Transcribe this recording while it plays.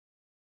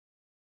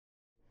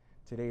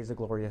Today is a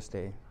glorious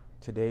day.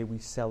 Today we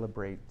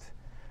celebrate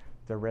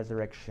the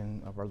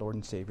resurrection of our Lord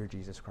and Savior,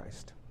 Jesus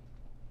Christ.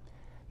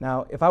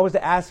 Now, if I was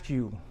to ask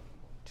you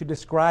to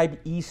describe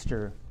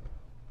Easter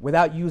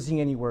without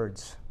using any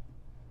words,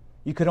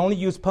 you could only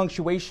use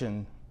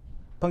punctuation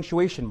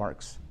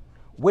marks.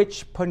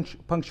 Which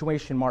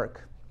punctuation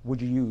mark would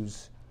you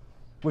use?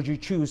 Would you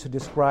choose to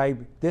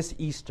describe this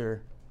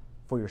Easter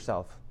for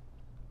yourself?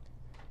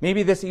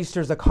 Maybe this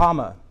Easter is a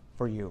comma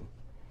for you.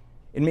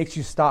 It makes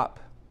you stop,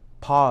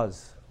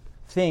 pause,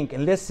 think,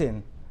 and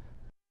listen.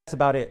 That's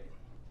about it.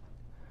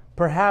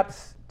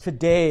 Perhaps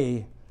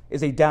today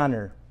is a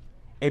downer,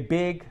 a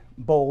big,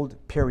 bold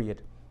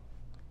period.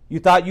 You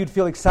thought you'd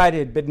feel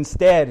excited, but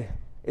instead,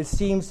 it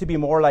seems to be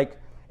more like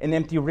an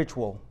empty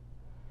ritual.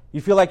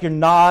 You feel like you're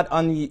not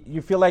on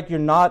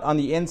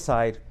the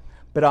inside,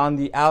 but on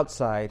the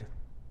outside,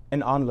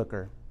 an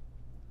onlooker.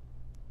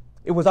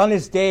 It was on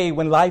this day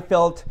when life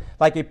felt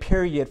like a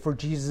period for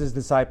Jesus'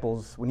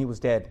 disciples when he was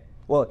dead.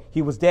 Well,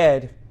 he was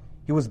dead,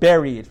 he was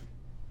buried,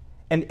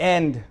 an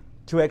end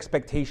to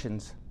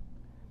expectations.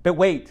 But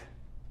wait,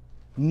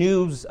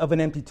 news of an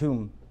empty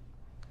tomb.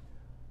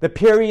 The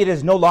period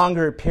is no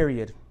longer a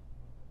period.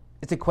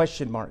 It's a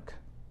question mark.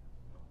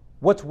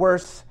 What's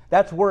worse?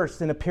 That's worse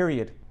than a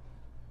period.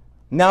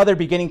 Now they're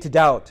beginning to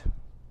doubt.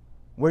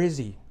 Where is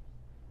he?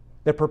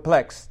 They're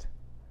perplexed.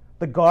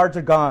 The guards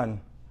are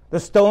gone. The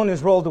stone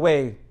is rolled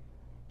away.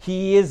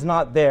 He is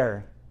not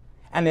there.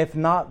 And if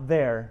not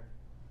there,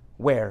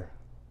 where?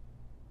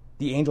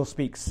 The angel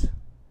speaks.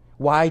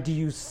 Why do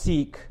you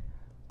seek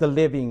the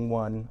living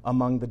one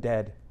among the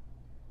dead?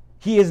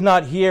 He is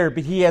not here,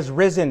 but he has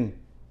risen.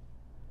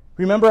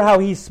 Remember how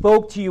he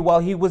spoke to you while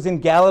he was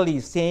in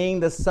Galilee, saying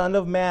the Son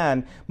of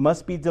Man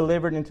must be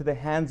delivered into the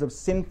hands of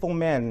sinful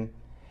men,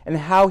 and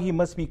how he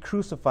must be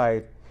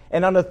crucified,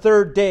 and on the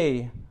third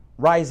day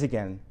rise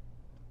again.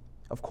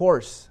 Of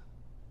course,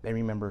 they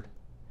remembered.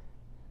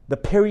 The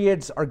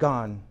periods are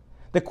gone.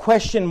 The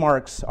question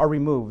marks are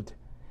removed.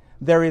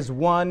 There is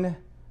one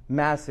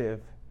massive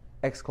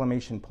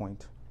exclamation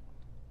point.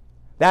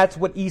 That's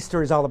what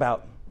Easter is all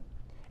about.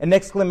 An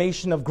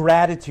exclamation of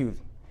gratitude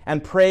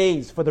and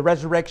praise for the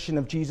resurrection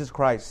of Jesus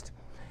Christ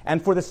and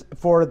for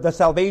the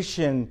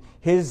salvation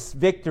his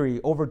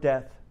victory over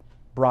death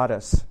brought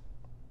us.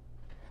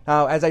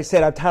 Now, as I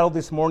said, I've titled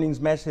this morning's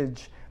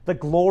message, The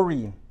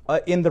Glory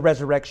in the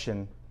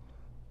Resurrection.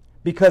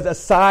 Because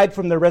aside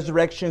from the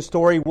resurrection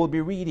story we'll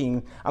be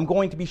reading, I'm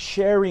going to be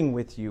sharing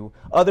with you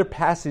other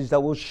passages that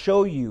will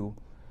show you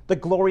the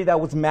glory that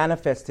was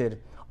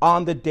manifested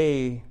on the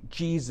day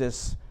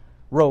Jesus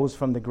rose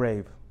from the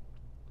grave.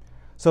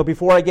 So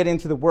before I get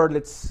into the word,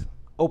 let's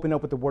open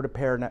up with the word of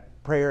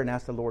prayer and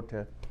ask the Lord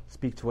to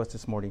speak to us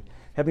this morning.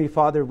 Heavenly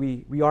Father,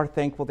 we are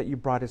thankful that you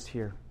brought us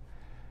here,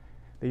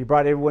 that you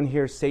brought everyone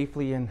here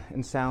safely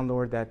and sound,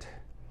 Lord, that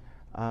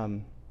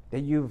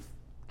you've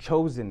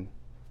chosen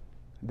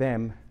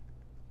them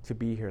to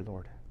be here,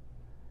 Lord,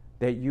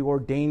 that you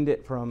ordained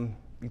it from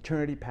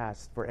eternity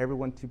past for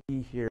everyone to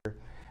be here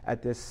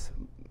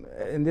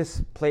in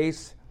this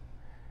place,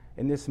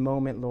 in this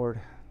moment, Lord.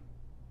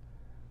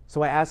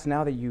 So I ask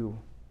now that you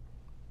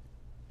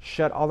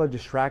shut all the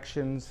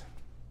distractions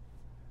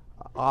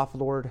off,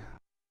 Lord,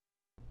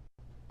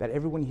 that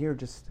everyone here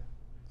just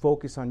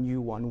focus on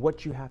you, on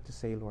what you have to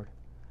say, Lord.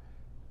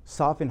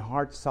 Soften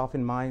hearts,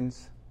 soften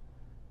minds.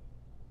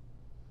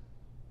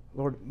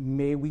 Lord,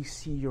 may we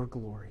see your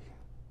glory.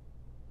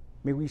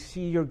 May we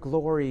see your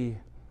glory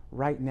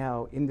right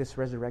now in this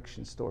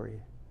resurrection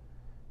story.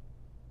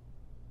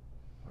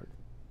 Lord,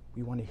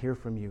 we want to hear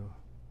from you.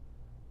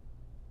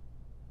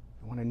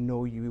 We want to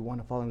know you. We want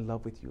to fall in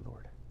love with you,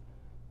 Lord.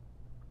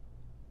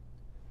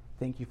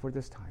 Thank you for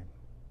this time.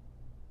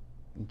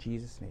 In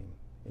Jesus' name,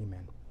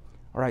 amen.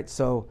 All right,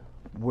 so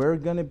we're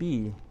going to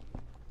be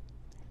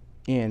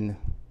in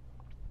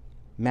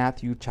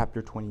Matthew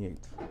chapter 28.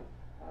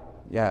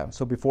 Yeah,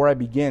 so before I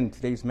begin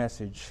today's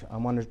message, I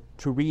wanted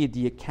to read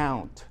the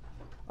account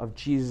of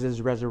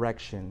Jesus'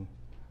 resurrection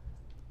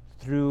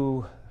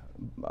from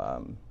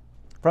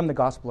the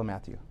Gospel of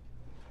Matthew.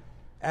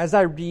 As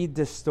I read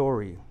this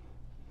story,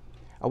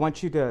 I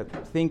want you to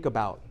think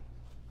about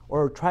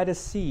or try to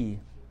see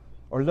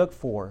or look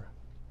for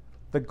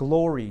the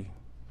glory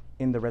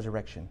in the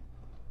resurrection.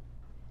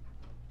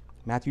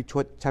 Matthew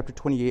chapter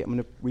 28, I'm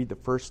going to read the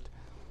first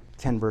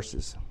 10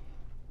 verses.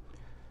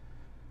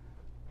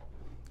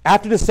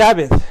 After the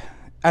Sabbath,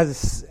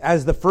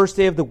 as the first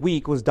day of the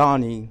week was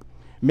dawning,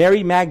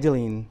 Mary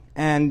Magdalene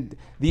and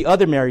the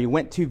other Mary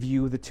went to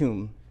view the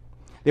tomb.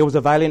 There was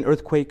a violent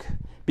earthquake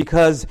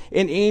because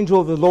an angel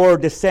of the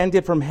Lord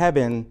descended from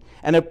heaven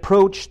and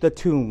approached the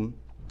tomb.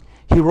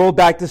 He rolled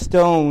back the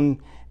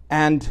stone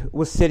and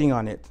was sitting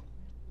on it.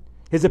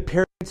 His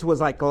appearance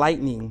was like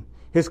lightning.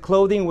 His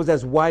clothing was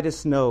as white as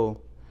snow.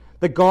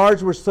 The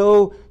guards were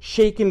so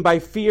shaken by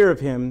fear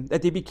of him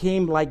that they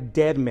became like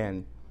dead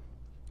men.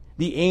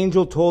 The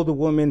angel told the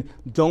woman,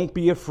 "Don't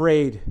be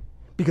afraid,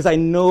 because I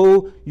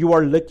know you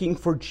are looking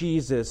for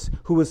Jesus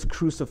who was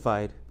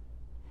crucified.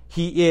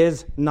 He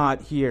is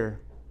not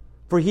here,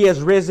 for he has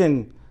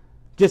risen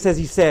just as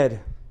he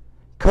said,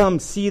 "Come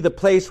see the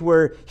place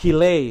where he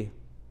lay.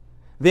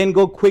 Then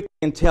go quickly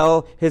and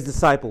tell his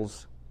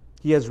disciples,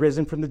 he has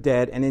risen from the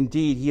dead, and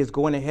indeed he is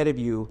going ahead of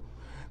you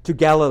to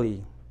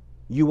Galilee.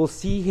 You will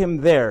see him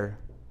there.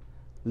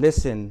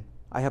 Listen,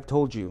 I have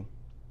told you."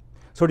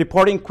 So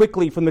departing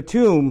quickly from the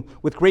tomb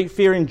with great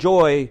fear and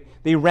joy,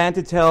 they ran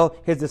to tell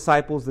his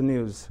disciples the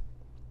news.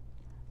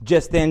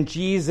 Just then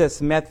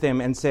Jesus met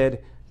them and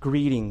said,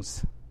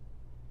 "Greetings."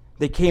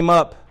 They came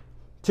up,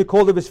 took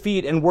hold of his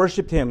feet, and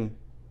worshipped him.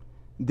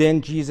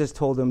 Then Jesus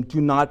told them,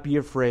 "Do not be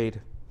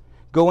afraid.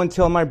 Go and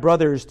tell my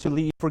brothers to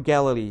leave for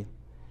Galilee,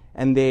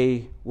 and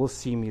they will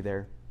see me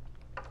there."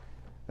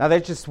 Now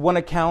that's just one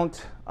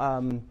account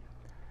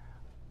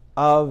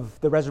of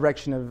the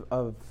resurrection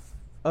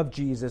of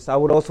Jesus. I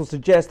would also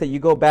suggest that you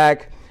go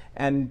back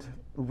and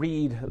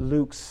read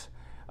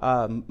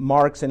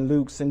Mark's and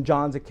Luke's and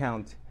John's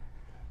account.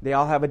 They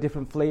all have a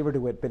different flavor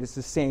to it, but it's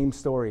the same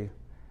story.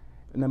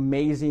 An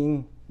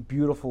amazing,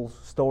 beautiful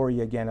story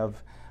again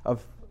of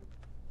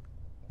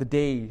the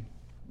day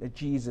that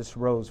Jesus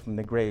rose from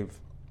the grave.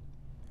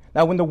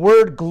 Now, when the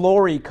word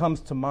glory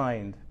comes to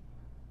mind,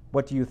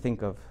 what do you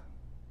think of?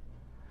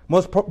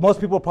 Most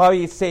people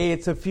probably say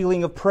it's a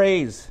feeling of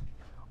praise,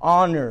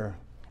 honor,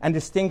 and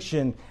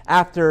distinction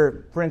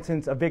after, for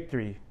instance, a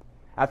victory,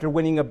 after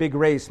winning a big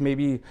race,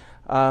 maybe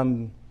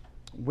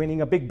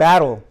winning a big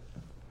battle.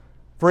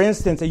 For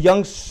instance, a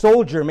young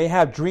soldier may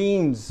have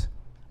dreams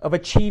of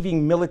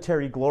achieving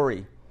military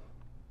glory.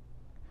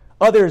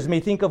 Others may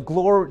think of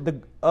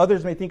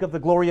the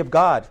glory of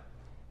God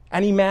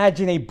and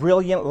imagine a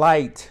brilliant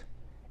light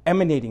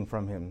emanating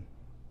from him.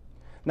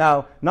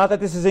 Now, not that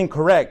this is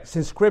incorrect,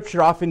 since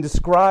Scripture often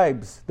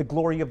describes the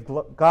glory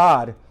of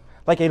God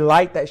like a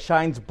light that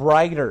shines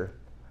brighter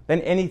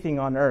than anything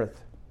on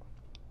earth.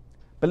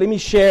 But let me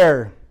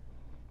share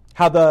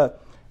how the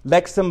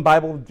Lexham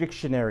Bible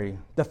Dictionary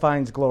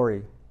defines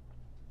glory.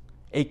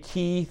 A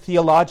key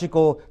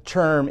theological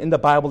term in the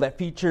Bible that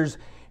features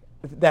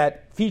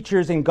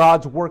in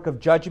God's work of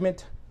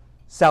judgment,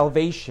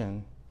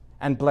 salvation,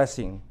 and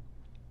blessing.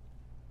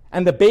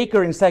 And the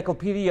Baker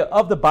Encyclopedia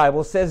of the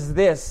Bible says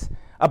this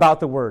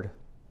about the word: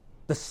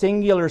 the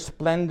singular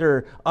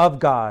splendor of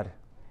God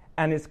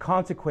and its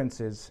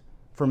consequences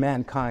for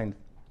mankind.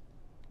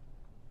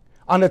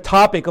 On the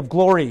topic of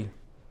glory,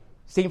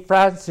 St.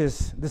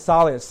 Francis de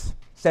Sales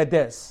said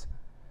this: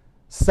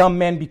 "Some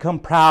men become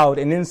proud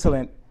and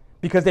insolent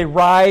because they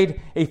ride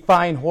a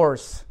fine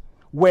horse,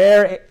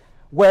 wear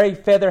a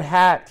feather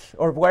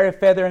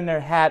in their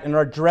hat, and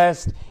are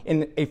dressed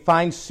in a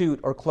fine suit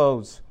or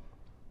clothes.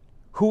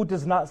 Who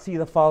does not see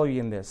the folly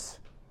in this?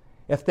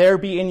 If there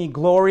be any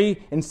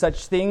glory in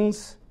such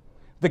things,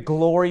 the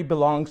glory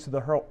belongs to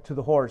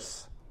the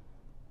horse,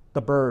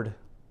 the bird,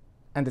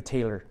 and the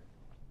tailor."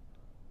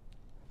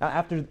 Now,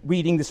 after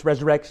reading this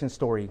resurrection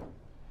story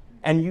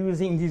and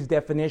using these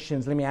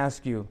definitions, let me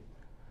ask you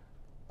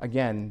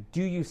again,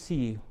 do you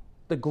see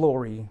the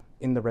glory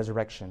in the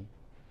resurrection?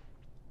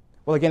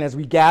 Well, again, as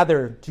we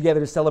gather together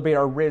to celebrate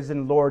our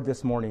risen Lord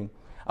this morning,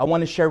 I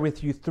want to share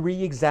with you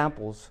 3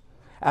 examples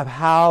of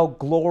how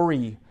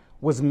glory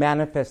was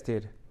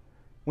manifested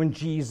when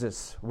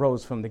Jesus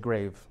rose from the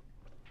grave.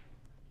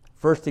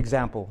 First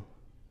example,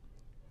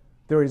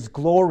 there is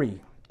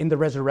glory in the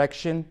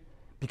resurrection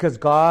because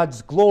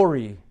God's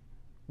glory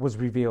was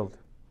revealed.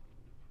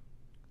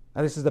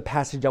 Now, this is the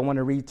passage I want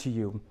to read to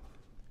you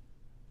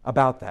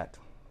about that.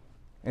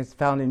 It's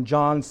found in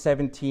John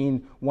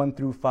 17, 1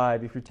 through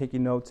 5, if you're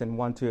taking notes and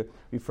want to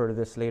refer to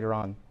this later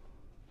on.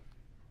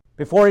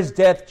 Before his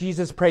death,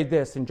 Jesus prayed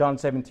this in John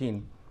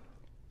 17.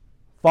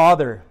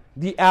 "Father,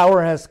 the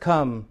hour has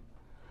come.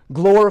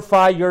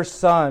 Glorify your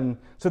Son,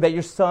 so that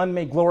your Son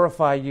may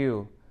glorify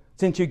you,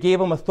 since you gave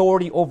him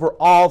authority over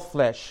all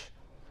flesh,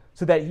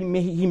 so that he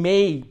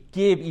may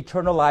give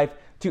eternal life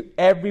to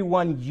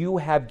everyone you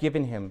have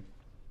given him.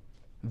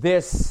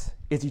 This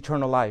is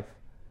eternal life,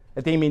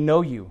 that they may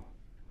know you,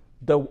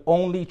 the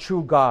only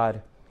true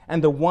God,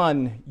 and the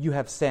one you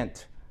have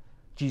sent,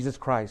 Jesus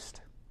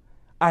Christ.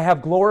 I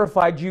have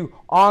glorified you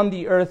on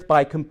the earth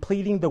by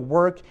completing the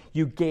work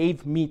you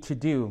gave me to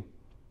do.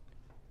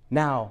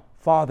 Now,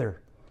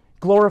 Father,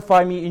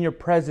 glorify me in your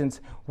presence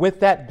with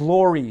that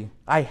glory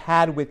I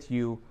had with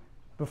you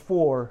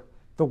before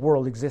the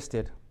world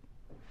existed."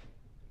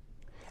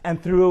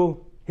 And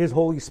through his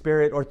Holy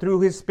Spirit, or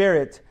through his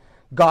Spirit,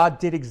 God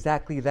did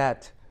exactly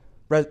that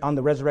on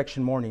the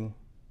resurrection morning.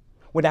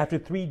 When after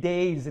 3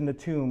 days in the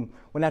tomb,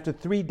 when after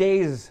 3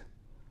 days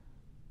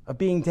of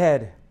being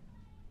dead,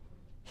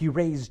 he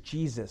raised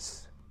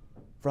Jesus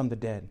from the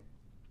dead.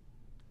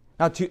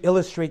 Now, to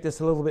illustrate this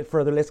a little bit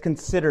further, let's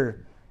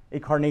consider a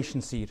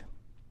carnation seed.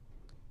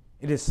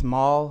 It is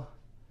small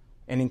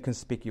and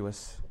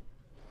inconspicuous.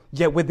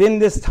 Yet within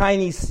this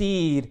tiny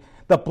seed,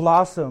 the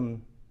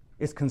blossom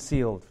is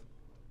concealed.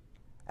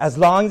 As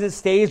long as it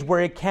stays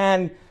where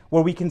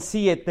we can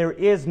see it, there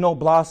is no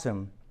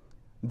blossom.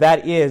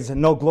 That is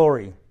no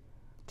glory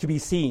to be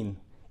seen.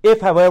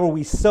 If, however,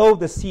 we sow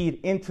the seed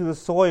into the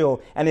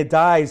soil and it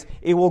dies,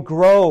 it will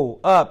grow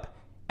up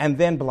and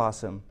then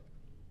blossom.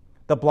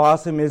 The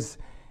blossom is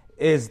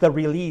the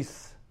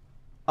release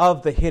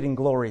of the hidden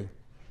glory.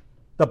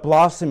 The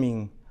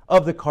blossoming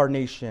of the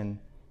carnation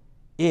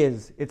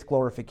is its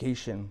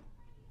glorification.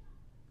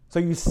 So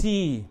you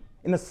see,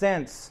 in a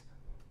sense,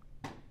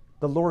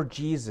 the Lord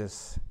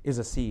Jesus is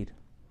a seed.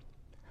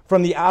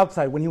 From the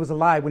outside, when he was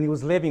alive, when he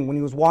was living, when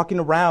he was walking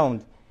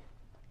around,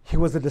 he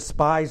was a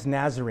despised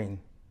Nazarene,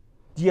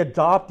 the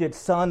adopted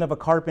son of a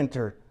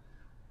carpenter,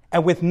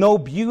 and with no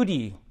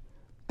beauty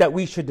that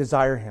we should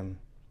desire him.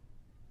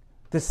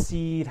 The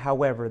seed,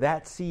 however,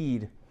 that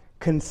seed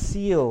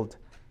concealed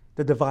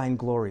the divine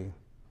glory.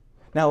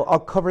 Now,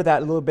 I'll cover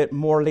that a little bit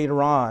more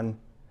later on,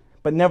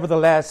 but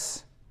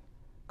nevertheless,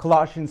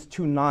 Colossians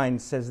 2:9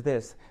 says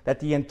this, that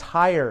the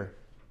entire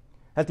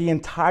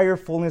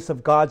fullness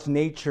of God's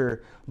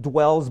nature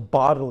dwells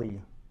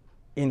bodily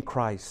in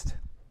Christ.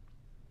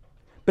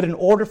 But in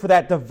order for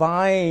that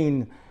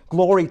divine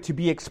glory to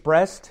be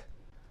expressed,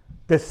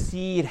 the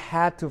seed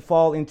had to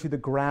fall into the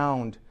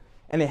ground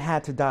and it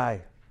had to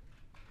die.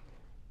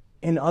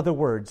 In other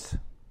words,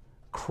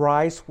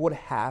 Christ would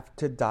have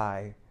to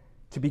die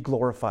to be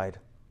glorified.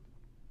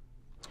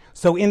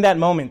 So in that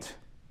moment,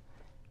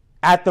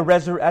 at the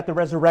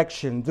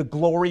resurrection, the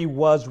glory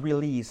was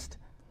released.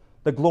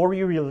 The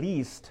glory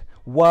released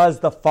was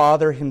the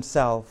Father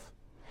himself.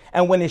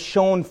 And when it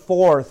shone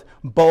forth,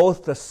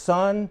 both the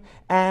Son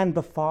and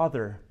the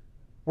Father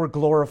were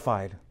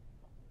glorified.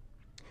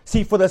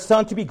 See, for the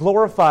Son to be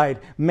glorified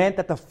meant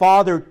that the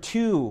Father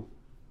too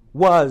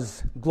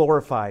was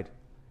glorified,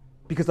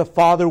 because the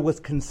Father was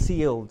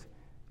concealed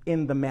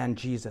in the man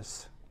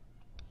Jesus.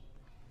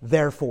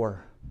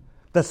 Therefore,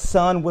 the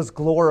Son was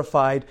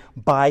glorified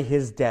by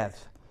his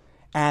death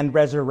and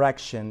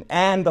resurrection,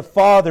 and the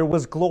Father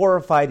was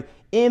glorified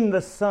in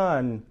the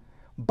Son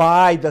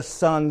by the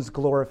Son's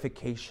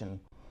glorification.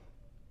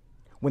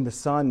 When the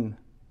Son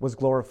was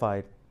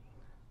glorified,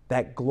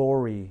 that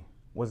glory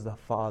was the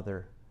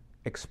Father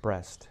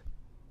expressed.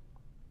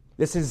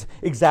 This is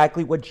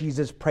exactly what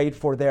Jesus prayed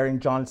for there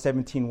in John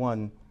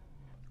 17:1.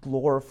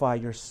 Glorify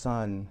your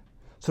Son,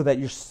 so that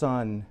your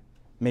Son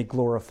may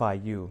glorify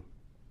you.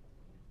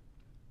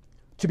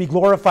 To be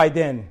glorified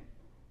then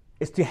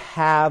is to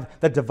have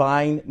the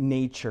divine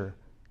nature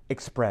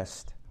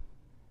expressed.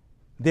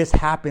 This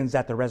happens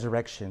at the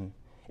resurrection.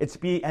 It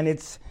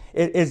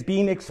is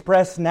being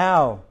expressed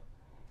now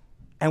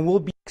and will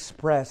be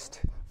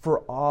expressed for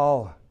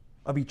all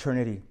of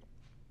eternity.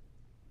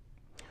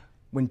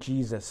 When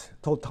Jesus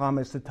told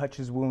Thomas to touch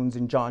his wounds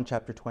in John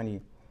chapter 20,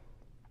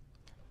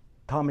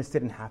 Thomas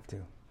didn't have to.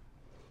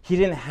 He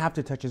didn't have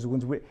to touch his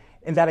wounds.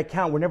 In that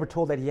account, we're never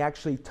told that he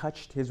actually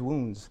touched his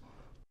wounds.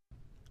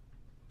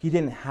 He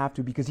didn't have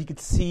to, because he could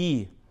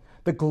see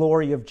the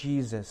glory of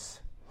Jesus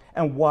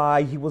and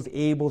why he was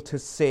able to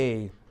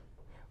say,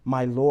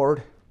 "My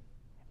Lord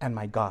and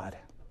my God."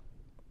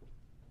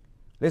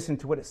 Listen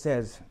to what it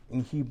says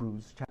in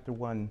Hebrews chapter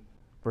 1,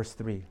 verse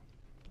 3.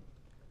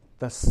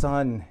 The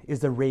Son is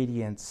the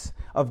radiance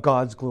of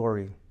God's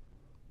glory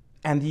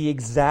and the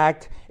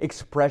exact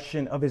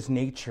expression of his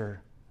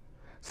nature,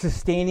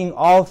 sustaining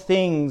all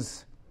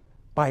things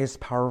by his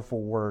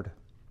powerful word.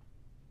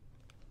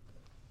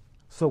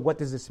 So what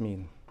does this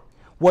mean?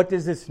 What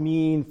does this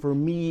mean for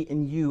me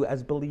and you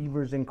as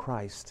believers in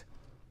Christ?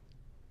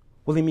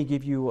 Well, let me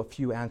give you a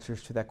few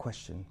answers to that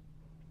question.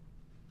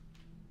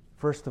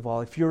 First of all,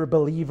 if you're a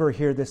believer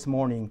here this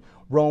morning,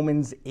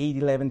 Romans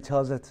 8:11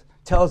 tells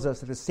us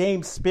that the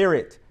same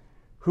Spirit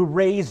who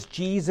raised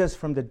Jesus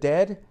from the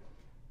dead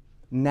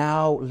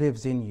now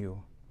lives in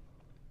you.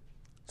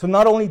 So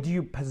not only do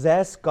you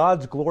possess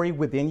God's glory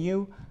within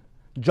you,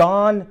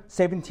 John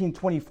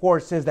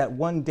 17:24 says that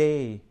one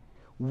day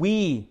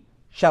we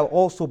shall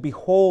also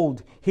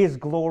behold his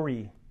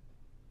glory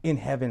in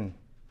heaven.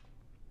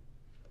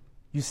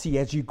 You see,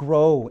 as you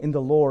grow in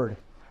the Lord,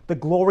 the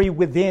glory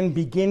within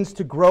begins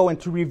to grow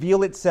and to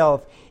reveal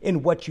itself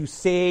in what you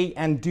say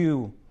and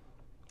do,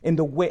 in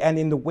the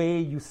way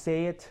you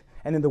say it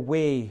and in the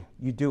way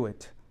you do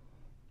it.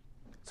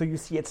 So you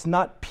see, it's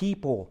not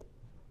people.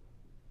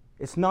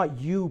 It's not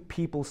you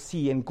people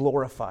see and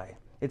glorify.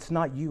 It's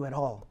not you at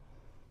all.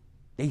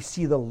 They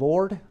see the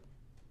Lord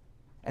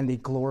and they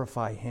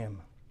glorify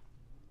him.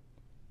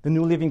 The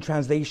New Living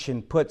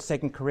Translation puts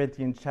 2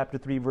 Corinthians chapter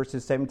 3,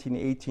 verses 17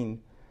 and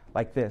 18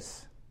 like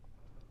this.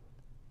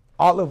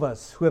 All of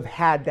us who have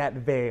had that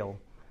veil,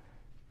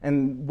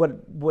 and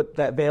what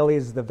that veil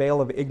is, the veil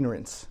of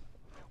ignorance.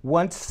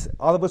 Once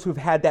all of us who've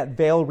had that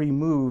veil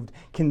removed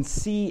can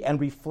see and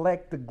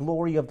reflect the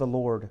glory of the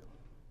Lord.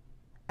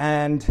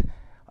 And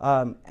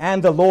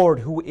the Lord,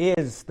 who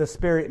is the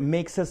Spirit,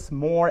 makes us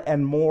more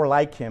and more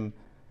like him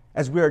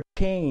as we are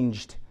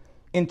changed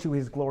into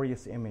his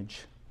glorious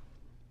image.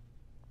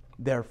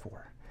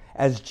 Therefore,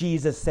 as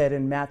Jesus said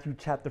in Matthew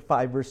chapter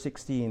 5, verse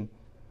 16,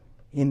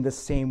 in the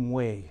same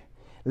way,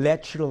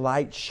 let your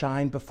light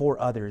shine before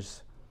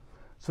others,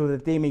 so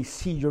that they may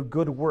see your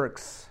good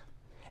works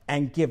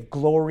and give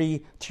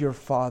glory to your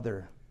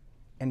Father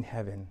in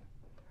heaven.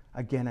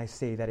 Again, I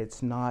say that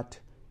it's not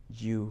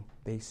you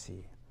they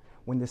see.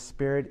 when the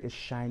Spirit is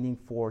shining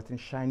forth and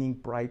shining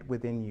bright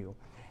within you,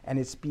 and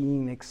it's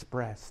being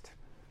expressed,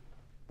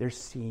 they're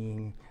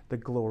seeing the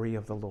glory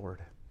of the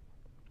Lord.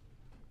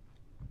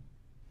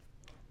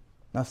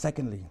 Now,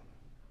 secondly,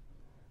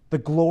 the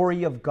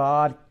glory of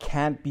God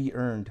can't be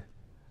earned.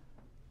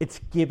 It's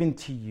given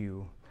to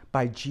you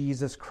by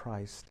Jesus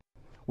Christ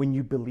when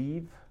you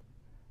believe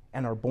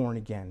and are born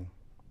again.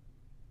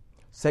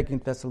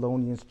 2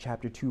 Thessalonians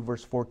chapter 2,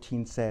 verse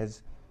 14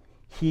 says,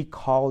 He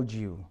called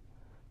you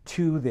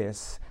to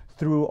this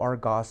through our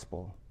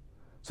gospel,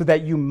 so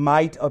that you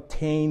might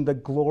obtain the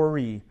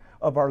glory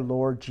of our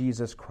Lord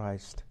Jesus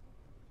Christ.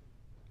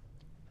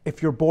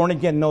 If you're born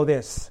again, know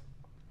this.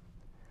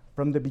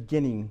 From the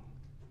beginning,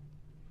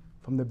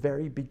 from the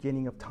very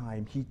beginning of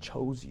time, He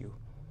chose you.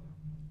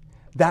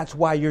 That's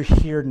why you're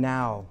here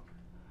now,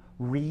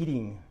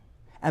 reading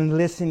and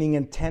listening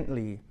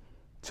intently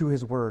to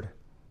His Word.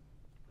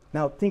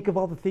 Now, think of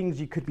all the things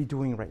you could be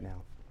doing right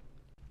now.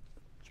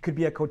 You could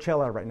be at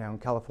Coachella right now in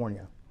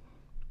California.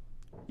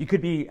 You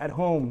could be at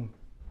home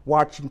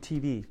watching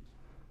TV.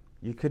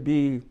 You could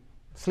be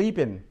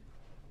sleeping.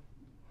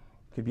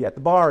 You could be at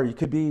the bar. You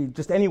could be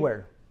just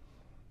anywhere.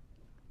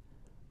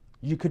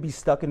 You could be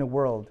stuck in a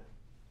world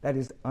that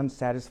is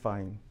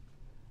unsatisfying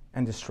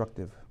and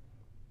destructive.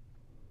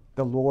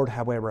 The Lord,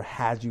 however,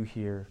 has you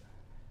here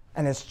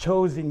and has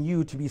chosen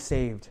you to be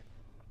saved.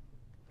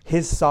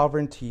 His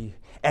sovereignty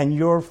and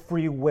your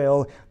free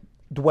will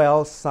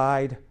dwell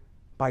side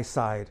by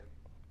side.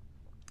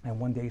 And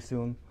one day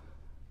soon,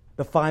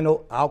 the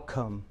final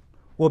outcome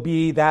will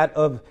be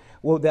the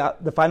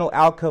final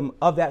outcome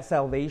of that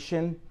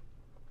salvation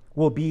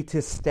will be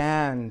to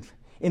stand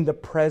in the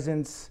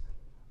presence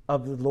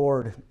of the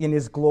Lord in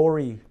His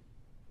glory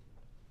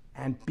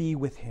and be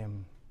with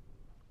Him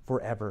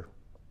forever.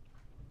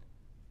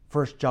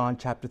 1 John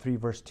chapter 3,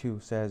 verse 2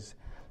 says,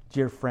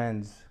 Dear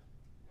friends,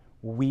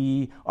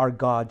 we are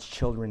God's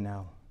children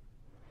now,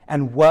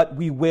 and what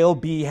we will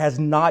be has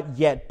not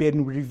yet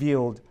been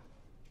revealed.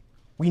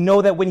 We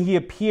know that when He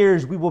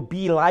appears, we will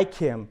be like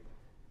Him,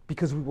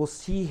 because we will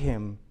see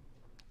Him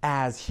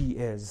as He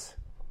is.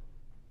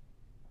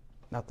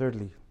 Now,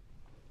 thirdly,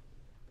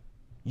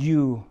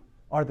 you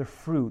are the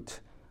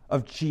fruit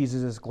of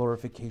Jesus'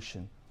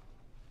 glorification.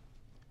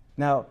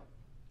 Now,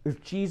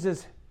 if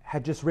Jesus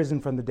had just risen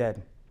from the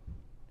dead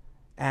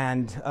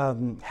and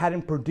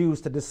hadn't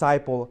produced a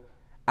disciple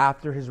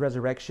after His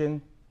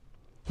resurrection,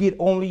 He'd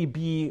only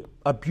be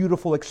a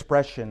beautiful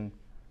expression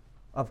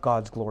of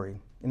God's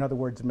glory. In other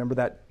words, remember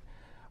that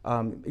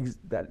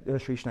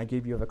illustration I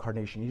gave you of a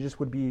carnation. He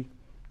just would be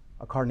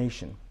a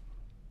carnation.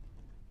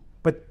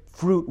 But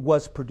fruit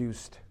was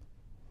produced.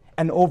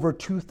 And over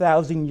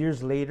 2,000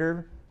 years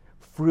later,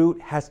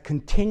 fruit has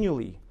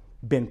continually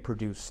been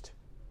produced.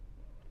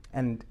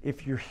 And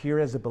if you're here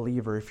as a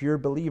believer, if you're a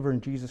believer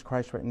in Jesus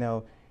Christ right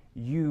now,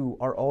 you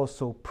are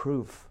also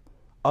proof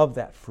of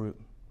that fruit.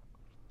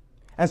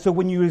 And so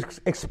when you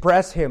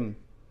express Him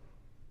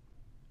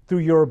through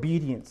your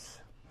obedience,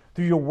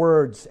 through your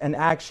words and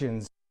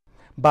actions,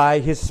 by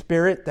His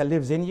Spirit that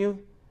lives in you,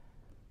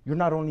 you're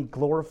not only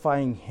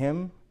glorifying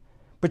Him,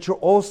 but you're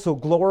also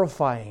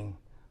glorifying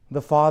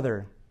the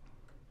Father.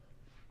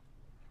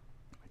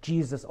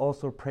 Jesus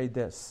also prayed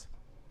this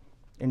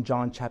in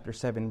John chapter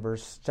 17,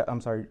 verse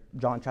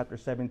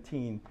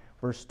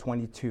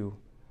 22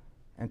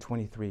 and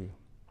 23.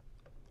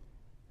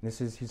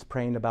 He's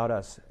praying about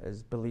us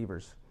as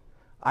believers.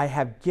 I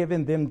have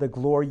given them the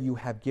glory you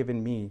have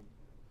given me,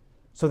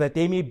 so that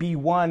they may be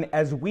one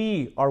as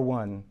we are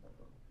one.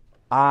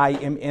 I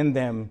am in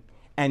them,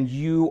 and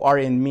you are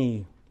in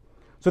me,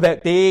 so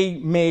that they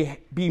may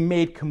be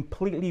made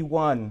completely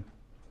one,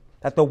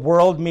 that the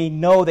world may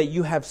know that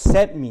you have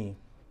sent me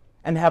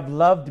and have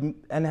loved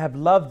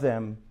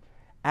them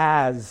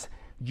as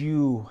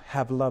you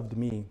have loved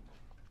me.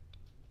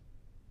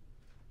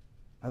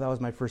 Now, that was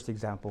my first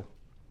example.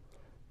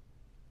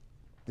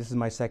 This is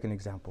my second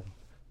example.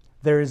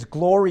 There is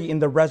glory in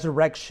the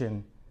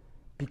resurrection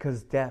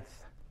because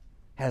death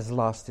has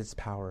lost its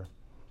power.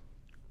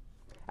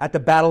 At the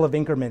Battle of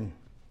Inkerman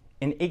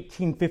in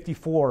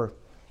 1854,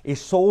 a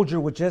soldier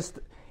was just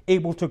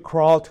able to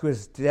crawl to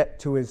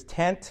his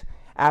tent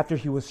after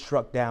he was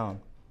struck down.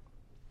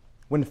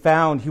 When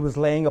found, he was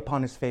laying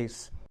upon his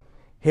face,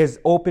 his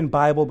open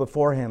Bible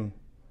before him,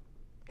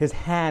 his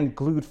hand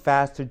glued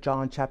fast to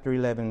John chapter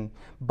 11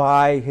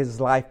 by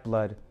his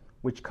lifeblood,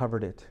 which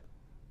covered it.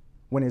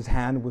 When his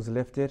hand was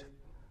lifted,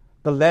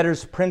 the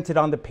letters printed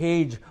on the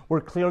page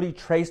were clearly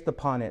traced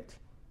upon it.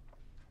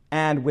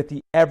 And with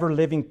the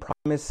ever-living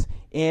promise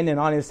in and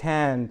on his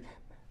hand,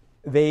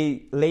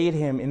 they laid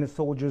him in the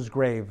soldier's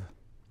grave.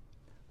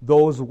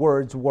 Those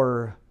words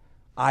were,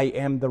 I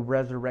am the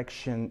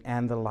resurrection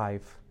and the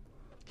life.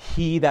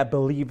 He that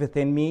believeth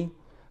in me,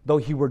 though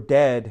he were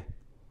dead,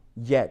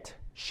 yet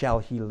shall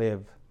he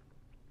live.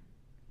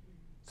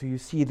 So you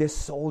see, this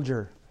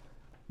soldier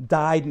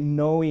died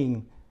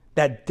knowing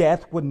that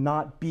death would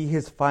not be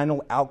his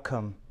final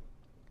outcome,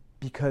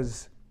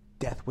 because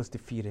death was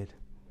defeated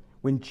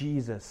when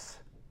Jesus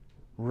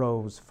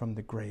rose from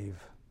the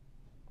grave.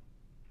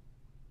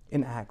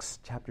 In Acts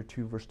chapter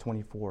 2, verse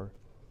 24,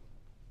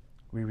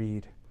 we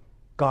read,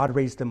 God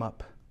raised him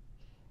up,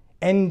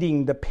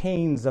 ending the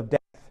pains of death,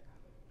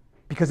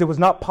 because it was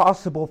not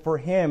possible for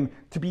him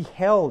to be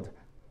held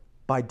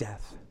by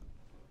death.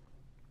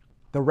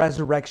 The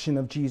resurrection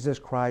of Jesus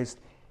Christ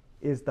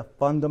is the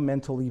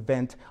fundamental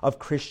event of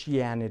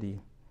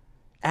Christianity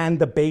and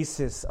the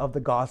basis of the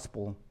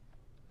gospel.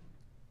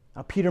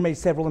 Now, Peter made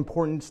several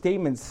important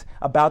statements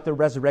about the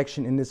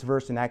resurrection in this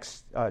verse in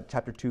Acts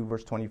chapter 2,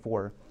 verse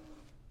 24.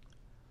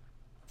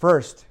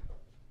 First,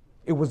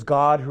 it was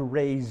God who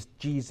raised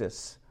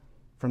Jesus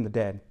from the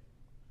dead.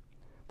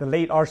 The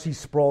late R.C.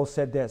 Sproul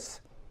said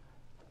this: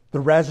 the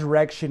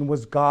resurrection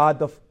was God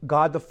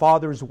the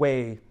Father's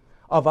way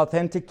of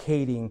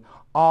authenticating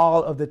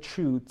all of the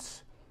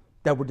truths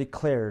that were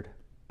declared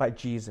by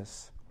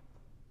Jesus.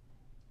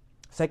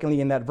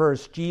 Secondly, in that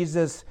verse,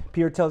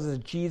 Peter tells us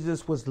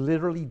Jesus was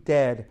literally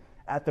dead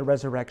at the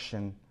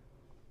resurrection,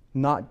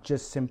 not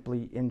just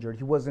simply injured.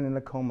 He wasn't in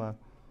a coma.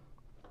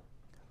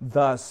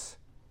 Thus,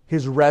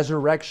 his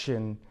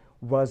resurrection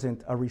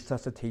wasn't a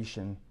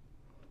resuscitation.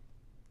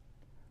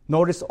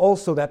 Notice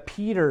also that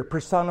Peter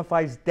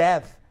personifies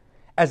death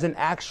as an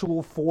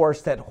actual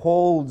force that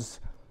holds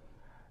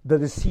the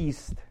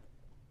deceased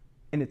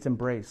in its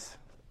embrace.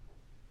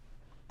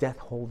 Death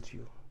holds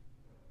you.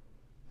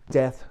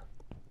 Death,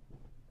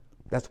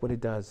 that's what it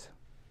does.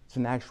 It's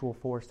an actual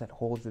force that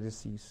holds the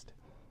deceased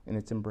in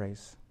its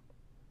embrace.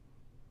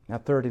 Now,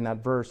 third, in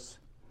that verse,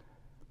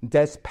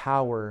 death's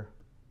power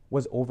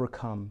was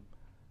overcome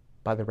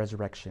by the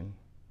resurrection,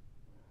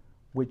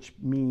 which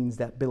means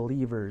that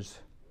believers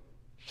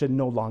should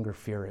no longer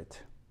fear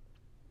it.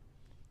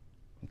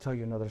 I'll tell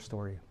you another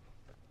story.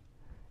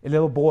 A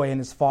little boy and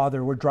his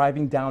father were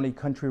driving down a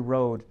country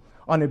road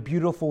on a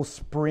beautiful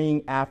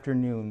spring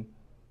afternoon.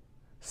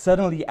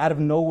 Suddenly, out of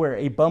nowhere,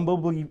 a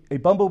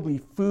bumblebee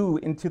flew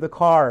into the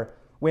car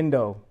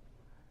window.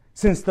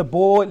 Since the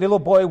little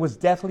boy was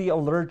deathly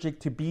allergic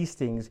to bee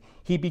stings,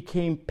 he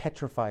became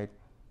petrified.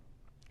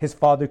 His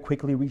father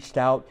quickly reached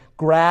out,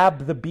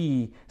 grabbed the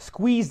bee,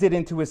 squeezed it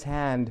into his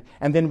hand,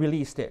 and then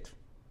released it.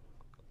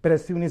 But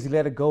as soon as he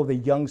let it go, the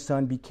young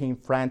son became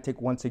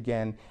frantic once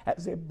again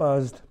as it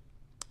buzzed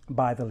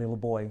by the little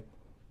boy.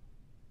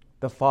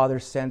 The father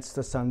sensed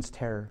the son's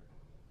terror.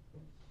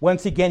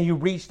 Once again, he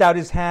reached out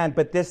his hand,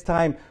 but this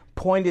time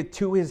pointed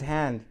to his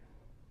hand.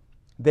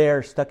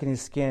 There, stuck in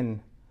his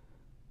skin,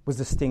 was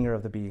the stinger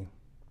of the bee.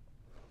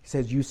 He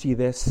says, "You see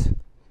this?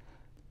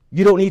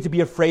 You don't need to be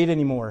afraid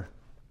anymore.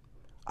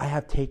 I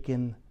have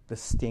taken the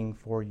sting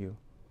for you."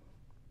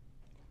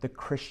 The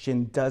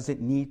Christian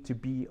doesn't need to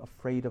be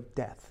afraid of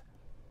death,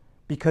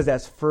 because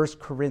as 1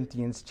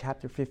 Corinthians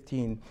chapter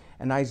 15,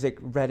 and Isaac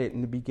read it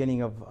in the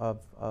beginning of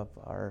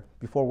our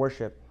before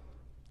worship,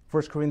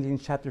 1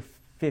 Corinthians chapter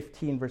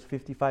 15, verse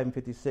 55 and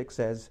 56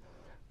 says,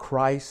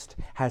 Christ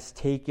has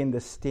taken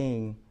the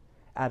sting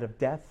out of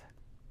death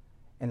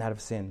and out of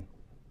sin,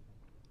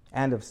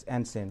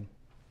 and sin.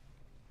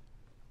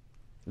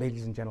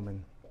 Ladies and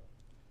gentlemen,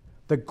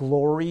 the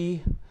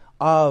glory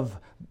of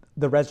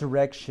the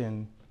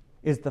resurrection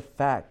is the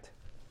fact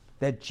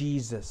that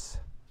Jesus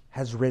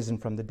has risen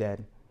from the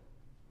dead.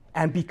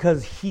 And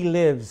because he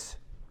lives,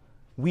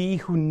 we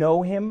who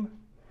know him,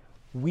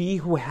 we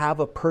who have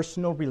a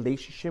personal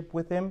relationship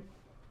with him,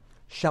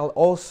 shall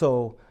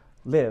also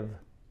live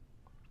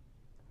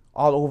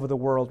all over the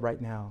world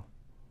right now.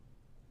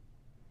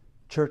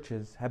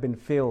 Churches have been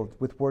filled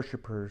with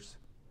worshipers.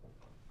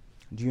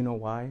 Do you know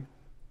why?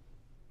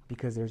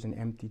 Because there's an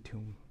empty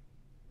tomb.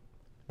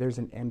 There's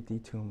an empty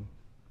tomb.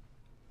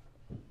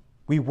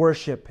 We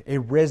worship a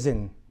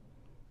risen,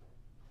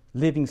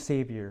 living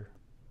Savior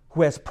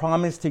who has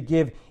promised to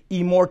give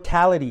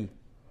immortality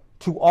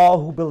to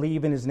all who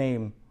believe in his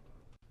name.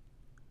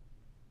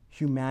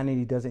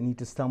 Humanity doesn't need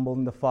to stumble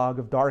in the fog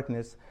of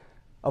darkness,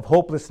 of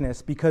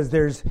hopelessness, because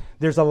there's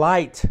a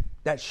light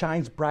that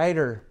shines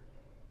brighter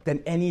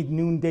than any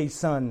noonday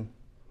sun,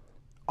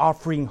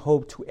 offering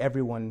hope to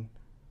everyone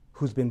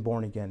who's been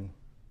born again.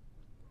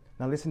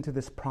 Now listen to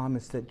this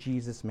promise that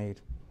Jesus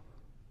made.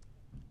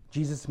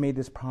 Jesus made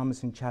this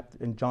promise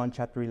in John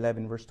chapter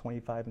 11, verse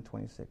 25 and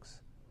 26.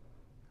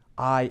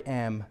 I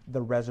am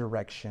the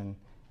resurrection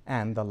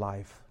and the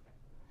life.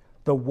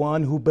 The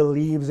one who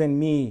believes in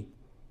me,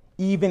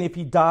 even if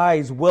he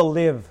dies, will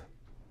live.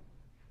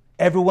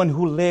 Everyone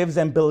who lives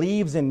and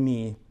believes in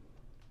me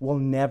will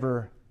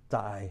never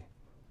die.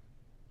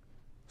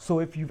 So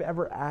if you've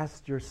ever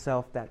asked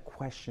yourself that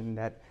question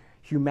that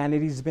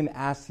humanity's been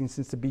asking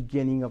since the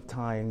beginning of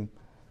time,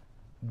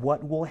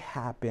 what will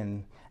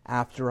happen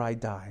after I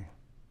die?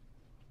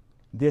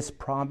 This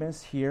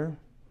promise here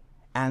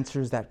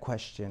answers that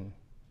question.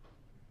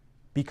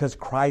 Because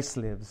Christ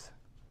lives,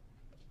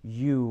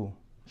 you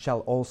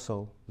shall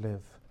also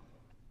live.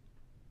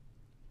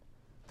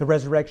 The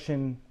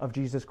resurrection of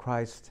Jesus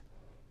Christ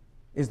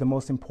is the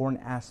most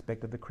important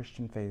aspect of the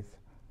Christian faith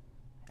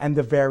and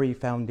the very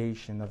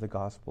foundation of the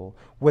gospel.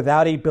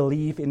 Without a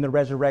belief in the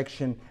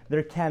resurrection,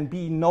 there can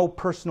be no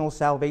personal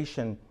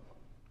salvation.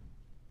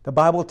 The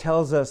Bible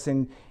tells us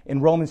in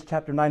Romans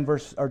chapter 9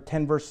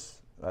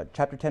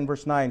 chapter 10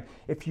 verse 9,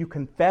 if you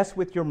confess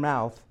with your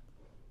mouth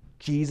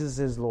Jesus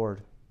is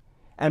Lord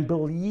and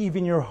believe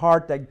in your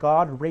heart that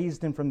God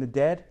raised him from the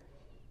dead,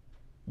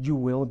 you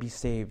will be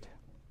saved.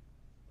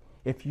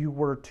 If you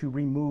were to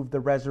remove the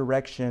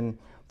resurrection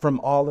from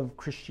all of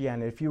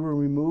Christianity, if you were to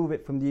remove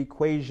it from the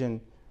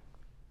equation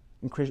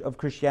of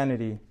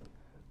Christianity,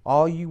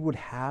 all you would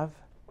have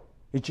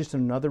is just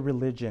another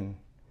religion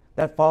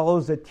that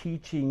follows the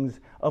teachings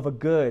of a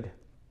good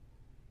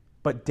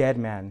but dead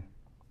man.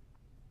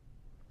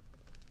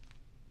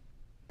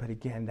 But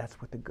again, that's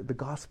what the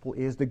gospel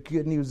is. The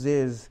good news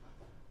is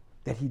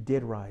that he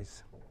did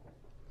rise.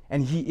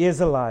 And he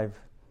is alive.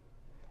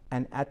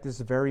 And at this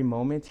very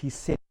moment, he's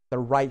sitting at the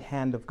right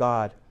hand of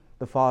God,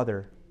 the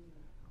Father,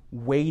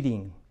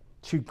 waiting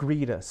to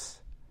greet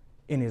us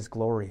in his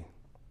glory.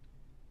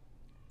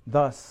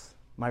 Thus,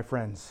 my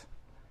friends,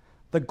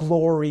 the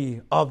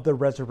glory of the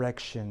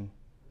resurrection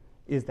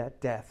is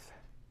that death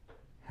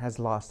has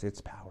lost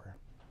its power.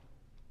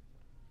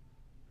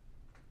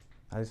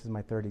 Now, this is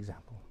my third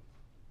example.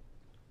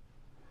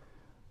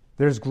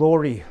 There's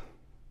glory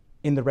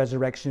in the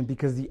resurrection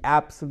because the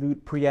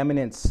absolute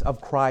preeminence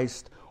of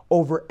Christ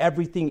over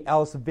everything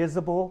else,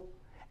 visible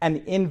and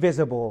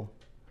invisible,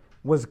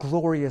 was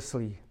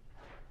gloriously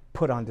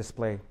put on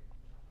display.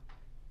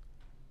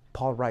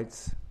 Paul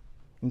writes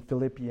in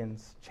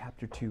Philippians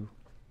chapter 2,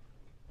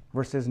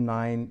 verses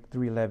 9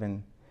 through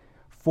 11,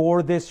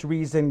 "For this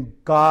reason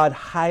God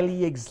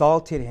highly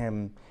exalted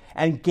him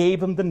and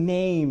gave him the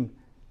name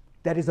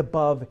that is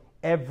above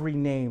every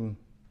name,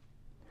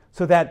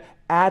 so that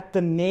at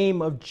the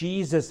name of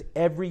Jesus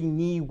every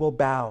knee will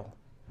bow,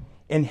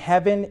 in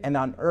heaven and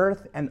on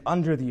earth and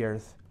under the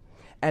earth,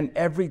 and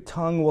every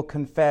tongue will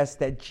confess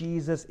that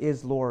Jesus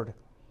is Lord,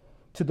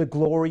 to the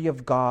glory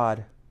of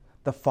God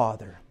the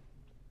Father."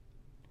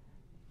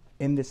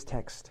 In this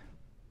text,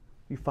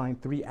 we find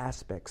three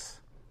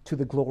aspects to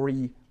the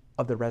glory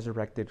of the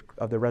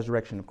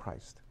resurrection of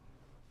Christ.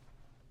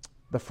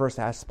 The first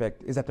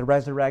aspect is that the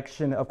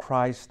resurrection of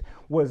Christ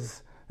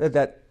was at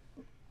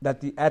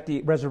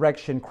the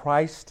resurrection,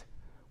 Christ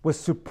was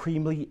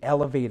supremely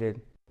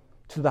elevated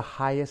to the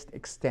highest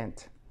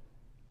extent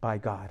by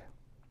God.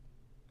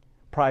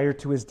 Prior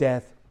to his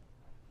death,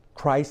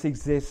 Christ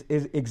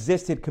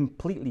existed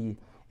completely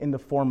in the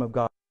form of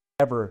God.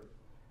 However,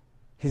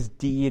 his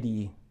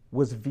deity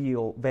was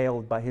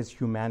veiled by his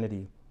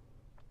humanity.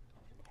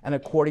 And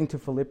according to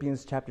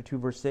Philippians chapter 2,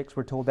 verse 6,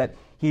 we're told that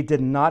he did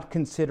not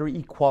consider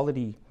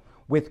equality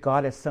with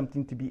God as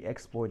something to be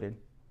exploited.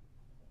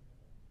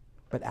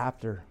 But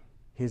after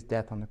his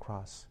death on the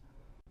cross,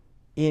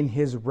 in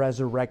his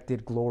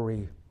resurrected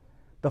glory,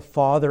 the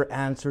Father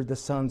answered the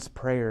Son's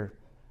prayer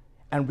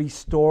and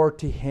restored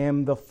to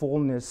him the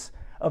fullness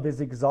of his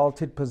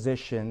exalted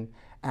position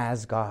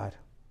as God.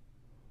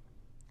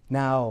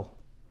 Now,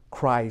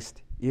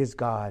 Christ is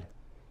God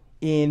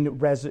in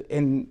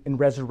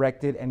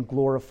resurrected and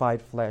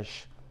glorified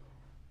flesh,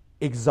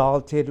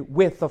 exalted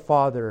with the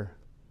Father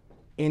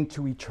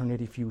into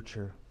eternity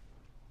future.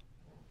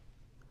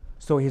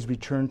 So his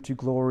return to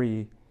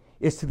glory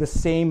is to the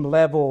same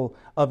level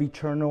of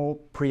eternal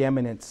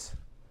preeminence,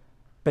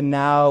 but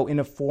now in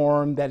a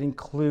form that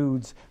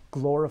includes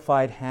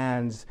glorified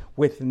hands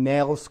with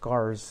nail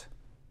scars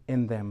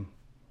in them,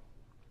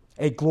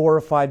 a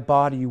glorified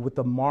body with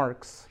the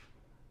marks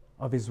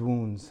of his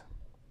wounds.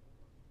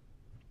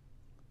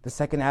 The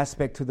second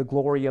aspect to the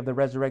glory of the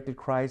resurrected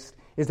Christ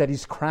is that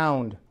he's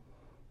crowned.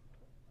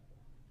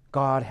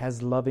 God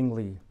has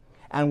lovingly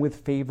and with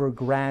favor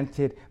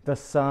granted the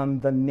Son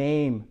the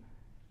name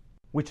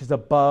which is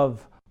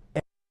above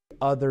every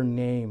other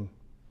name.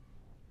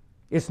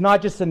 It's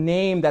not just a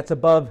name that's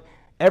above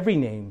every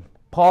name.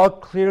 Paul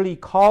clearly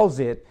calls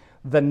it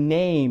the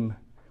name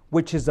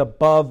which is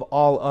above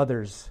all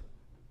others.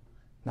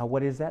 Now,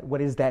 what is that?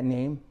 What is that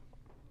name,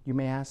 you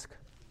may ask?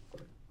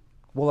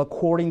 Well,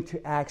 according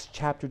to Acts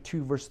chapter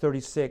 2, verse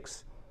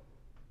 36,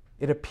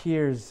 it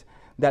appears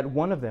that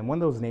one of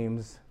those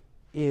names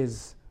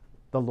is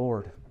the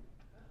Lord,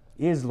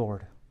 is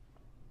Lord.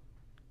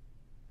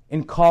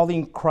 In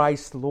calling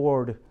Christ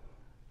Lord,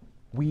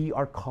 we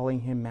are calling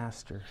him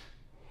Master.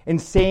 In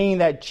saying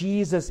that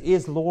Jesus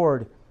is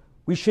Lord,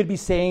 we should be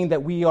saying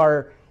that we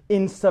are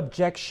in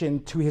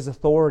subjection to his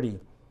authority.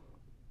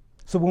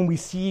 So when we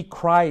see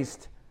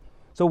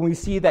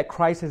that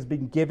Christ has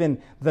been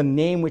given the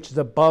name which is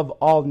above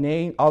all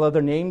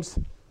other names,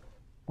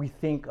 we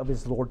think of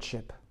his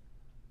lordship.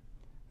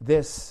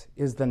 This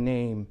is the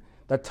name,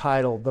 the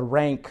title, the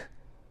rank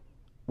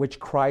which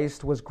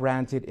Christ was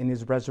granted in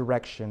his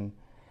resurrection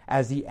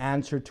as he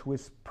answered to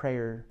his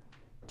prayer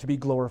to be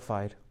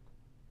glorified.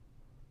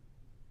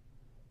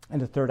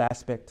 And the third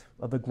aspect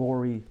of the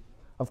glory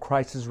of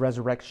Christ's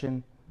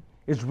resurrection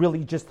is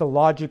really just the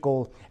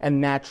logical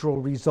and natural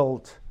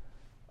result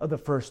of the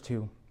first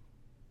two.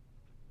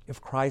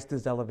 If Christ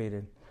is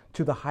elevated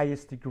to the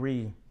highest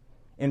degree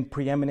in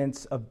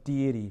preeminence of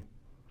deity,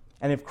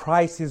 and if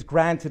Christ is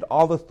granted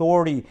all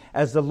authority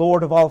as the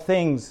Lord of all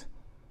things,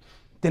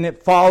 then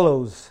it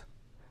follows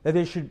that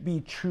there should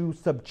be true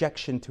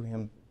subjection to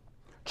him,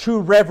 true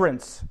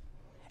reverence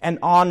and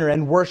honor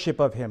and worship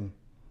of him.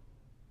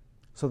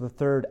 So the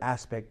third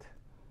aspect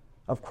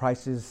of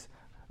Christ's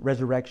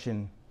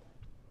resurrection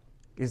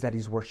is that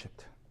he's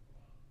worshipped.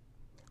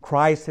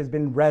 Christ has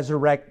been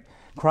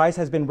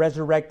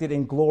resurrected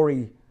in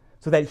glory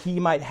so that he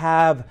might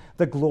have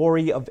the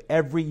glory of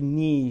every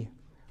knee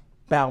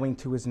bowing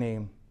to his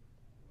name.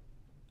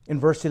 In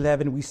verse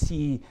 11, we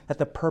see that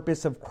the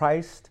purpose of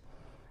Christ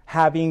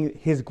having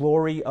his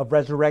glory of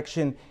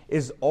resurrection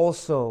is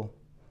also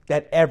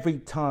that every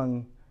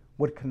tongue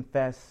would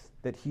confess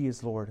that he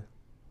is Lord.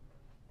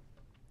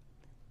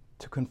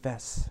 To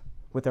confess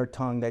with our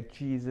tongue that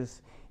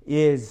Jesus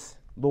is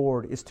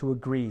Lord is to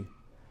agree,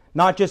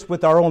 not just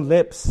with our own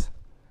lips,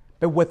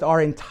 but with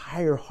our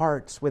entire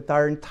hearts, with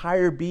our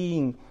entire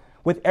being,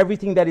 with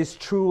everything that is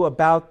true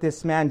about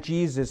this man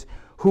Jesus,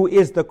 who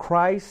is the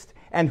Christ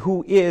and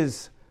who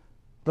is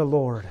the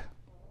Lord.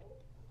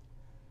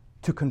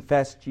 To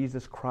confess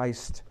Jesus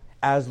Christ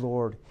as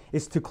Lord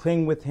is to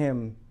cling with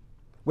him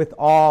with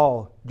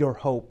all your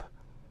hope.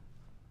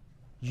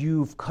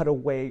 You've cut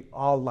away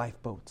all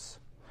lifeboats,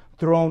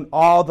 thrown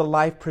all the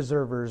life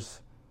preservers.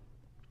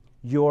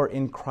 You're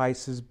in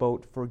Christ's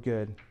boat for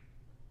good,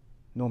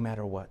 no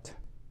matter what.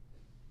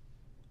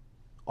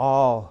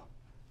 All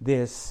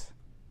this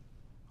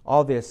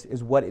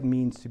is what it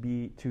means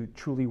to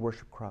truly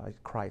worship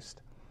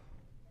Christ,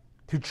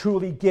 to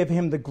truly give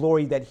him the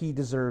glory that he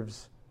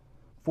deserves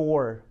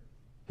for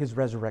his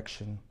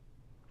resurrection.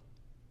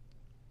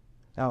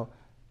 Now,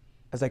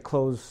 as I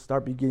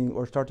start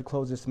to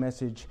close this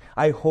message,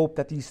 I hope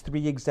that these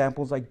three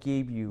examples I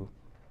gave you,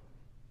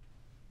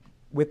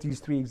 with these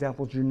three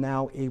examples, you're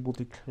now able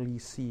to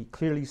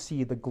clearly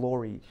see the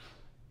glory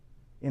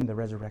in the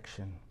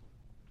resurrection.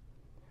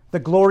 The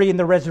glory in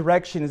the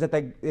resurrection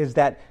is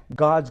that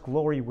God's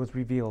glory was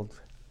revealed.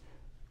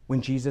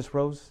 When Jesus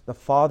rose, the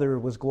Father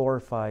was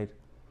glorified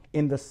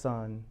in the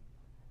Son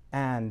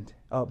and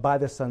by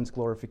the Son's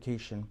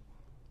glorification.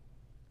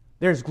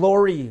 There's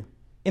glory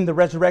in the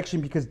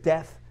resurrection because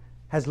death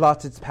has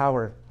lost its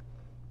power.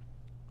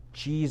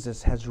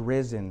 Jesus has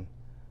risen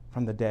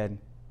from the dead.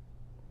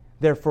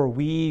 Therefore,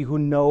 we who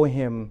know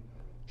him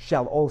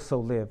shall also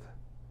live.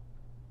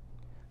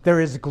 There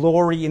is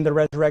glory in the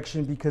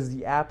resurrection because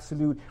the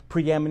absolute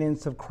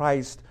preeminence of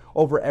Christ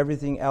over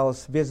everything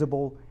else,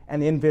 visible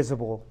and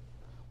invisible,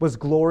 was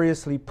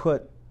gloriously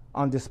put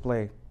on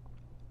display.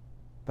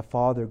 The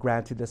Father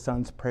granted the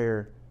Son's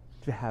prayer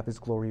to have his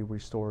glory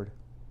restored.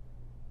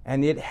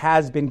 And it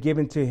has been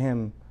given to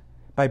him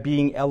by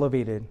being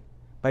elevated,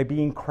 by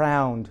being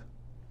crowned,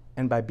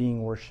 and by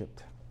being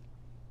worshipped.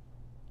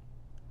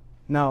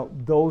 Now,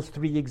 those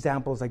three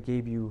examples I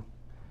gave you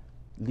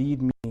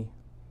lead me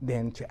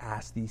then to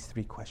ask these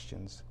three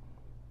questions.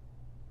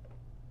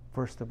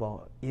 First of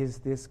all, is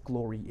this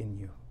glory in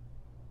you?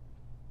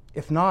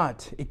 If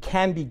not, it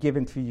can be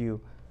given to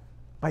you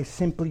by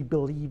simply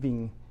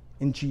believing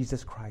in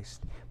Jesus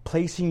Christ,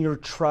 placing your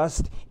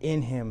trust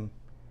in him,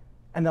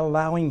 and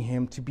allowing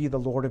him to be the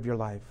Lord of your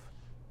life.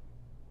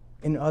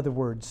 In other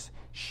words,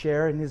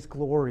 share in his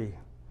glory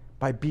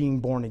by being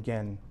born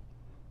again.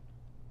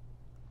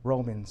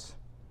 Romans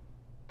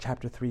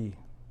chapter 3,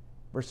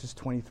 verses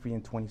 23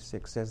 and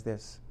 26 says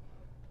this: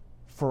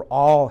 "For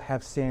all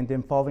have sinned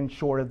and fallen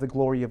short of the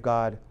glory of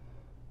God.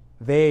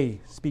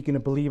 They," speaking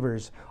of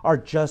believers, "are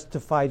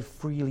justified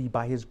freely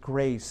by his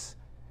grace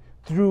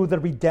through the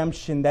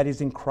redemption that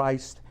is in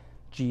Christ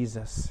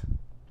Jesus.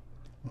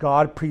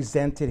 God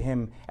presented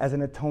him as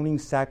an atoning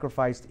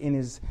sacrifice in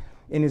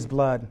his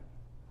blood,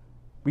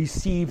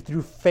 received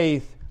through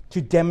faith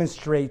to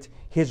demonstrate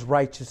his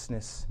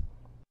righteousness.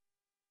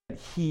 That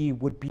he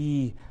would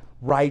be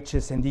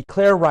righteous and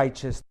declare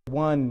righteous the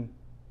one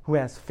who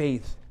has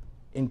faith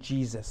in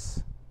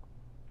Jesus."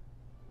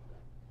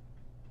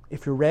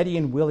 If you're ready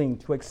and willing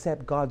to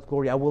accept God's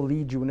glory, I will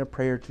lead you in a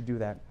prayer to do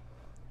that.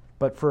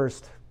 But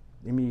first,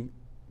 let me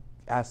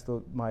ask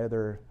my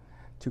other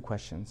two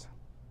questions.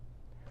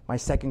 My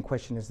second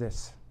question is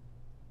this.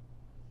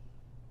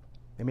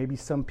 There may be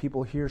some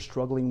people here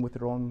struggling with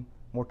their own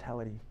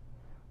mortality,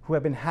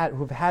 who've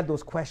had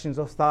those questions,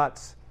 those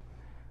thoughts,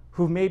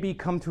 who've maybe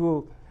come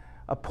to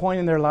a point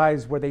in their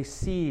lives where it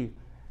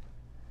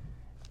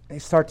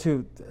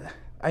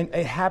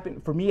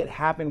happened, for me it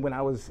happened when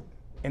I was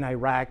in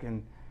Iraq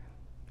and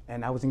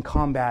I was in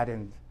combat,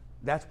 and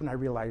that's when I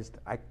realized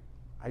I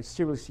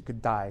seriously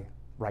could die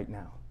right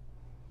now.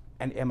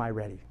 And am I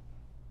ready?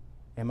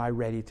 Am I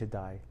ready to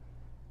die?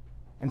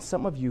 And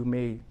some of you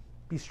may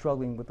be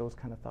struggling with those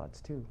kind of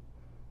thoughts too,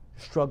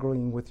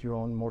 struggling with your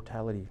own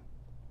mortality.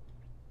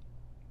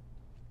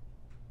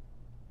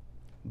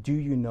 Do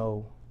you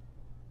know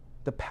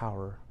the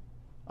power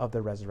of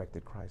the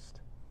resurrected Christ?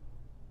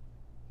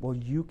 Well,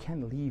 you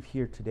can leave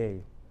here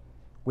today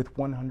with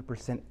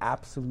 100%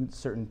 absolute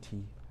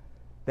certainty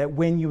that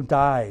when you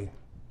die,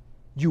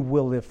 you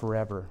will live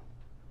forever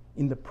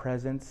in the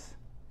presence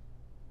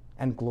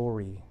and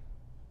glory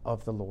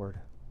of the Lord.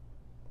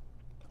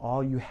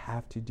 All you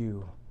have to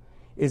do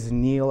is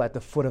kneel at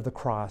the foot of the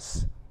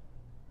cross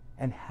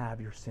and have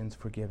your sins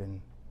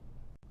forgiven.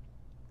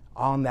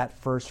 On that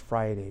first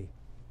Friday,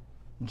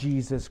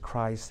 Jesus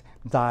Christ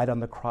died on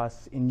the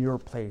cross in your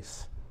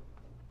place.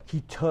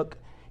 He took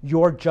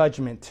your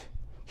judgment.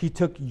 He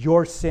took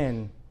your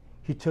sin.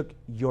 He took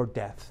your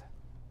death.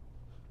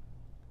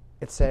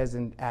 It says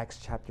in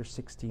Acts chapter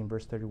 16,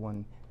 verse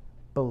 31,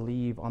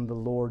 believe on the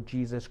Lord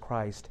Jesus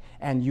Christ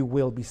and you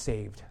will be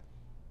saved.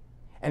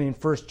 And in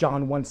 1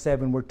 John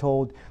 1:7, we're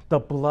told the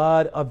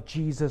blood of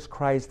Jesus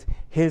Christ,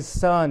 his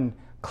Son,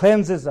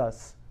 cleanses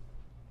us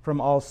from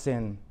all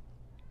sin.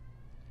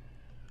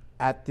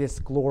 At this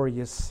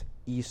glorious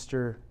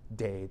Easter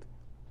day,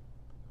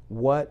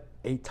 what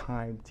a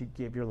time to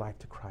give your life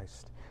to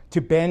Christ,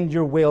 to bend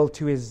your will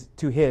to his,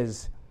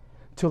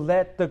 to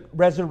let the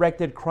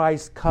resurrected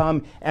Christ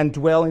come and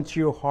dwell into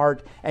your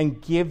heart and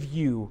give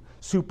you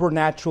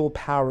supernatural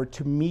power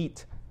to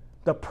meet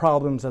the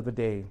problems of the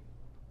day.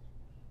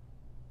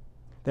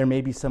 There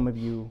may be some of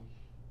you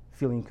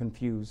feeling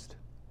confused,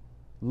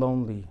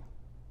 lonely,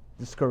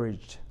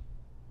 discouraged.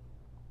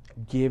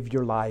 Give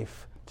your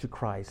life to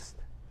Christ.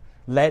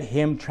 Let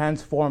him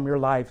transform your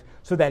life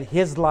so that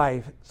his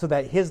light,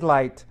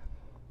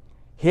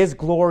 his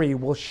glory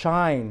will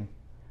shine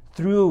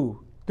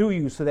through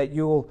you so that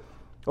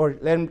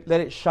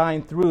let it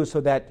shine through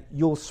so that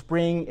you'll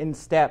spring in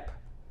step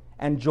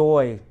and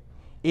joy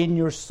in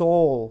your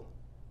soul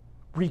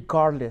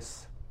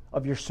regardless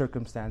of your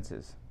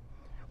circumstances.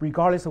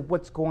 Regardless of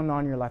what's going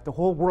on in your life. The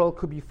whole world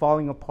could be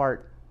falling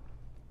apart.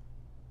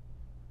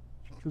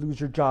 You could lose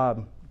your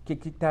job,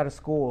 get kicked out of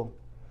school.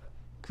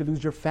 You could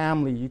lose your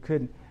family. You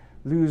could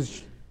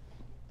lose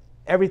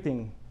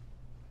everything.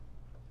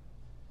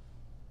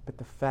 But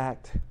the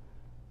fact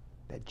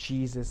that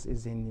Jesus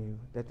is in you,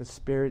 that the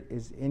Spirit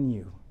is in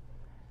you,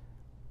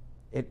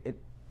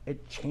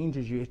 it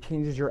changes you. It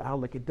changes your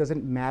outlook. It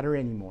doesn't matter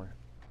anymore.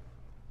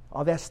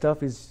 All that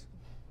stuff is,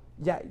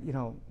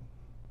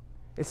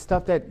 it's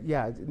stuff that,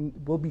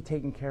 will be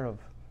taken care of.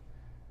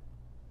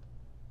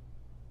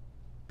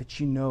 But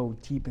you know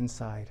deep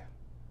inside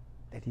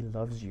that he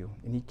loves you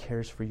and he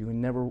cares for you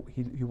and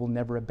he will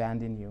never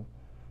abandon you.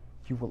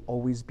 He will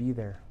always be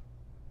there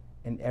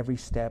in every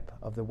step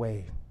of the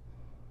way.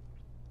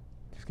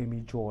 There's going to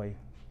be joy.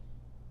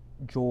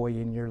 Joy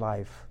in your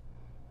life.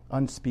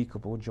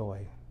 Unspeakable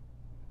joy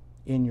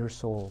in your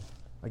soul.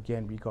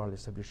 Again,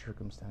 regardless of your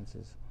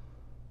circumstances.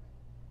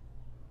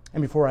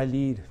 And before I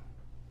lead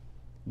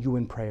you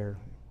in prayer,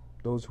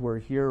 those who are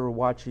here or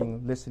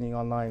watching, listening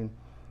online,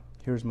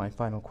 here's my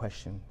final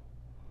question.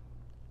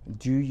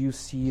 Do you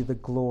see the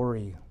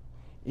glory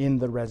in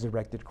the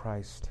resurrected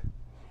Christ?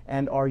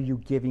 And are you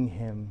giving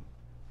him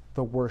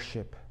the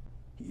worship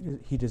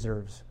he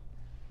deserves?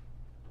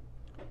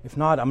 If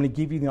not, I'm going to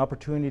give you the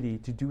opportunity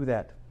to do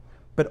that.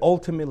 But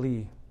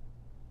ultimately,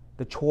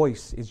 the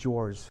choice is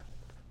yours.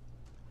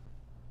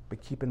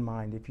 But keep in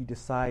mind, if you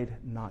decide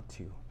not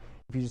to,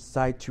 if you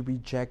decide to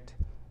reject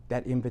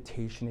that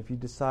invitation, if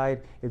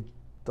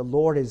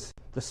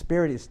the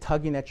Spirit is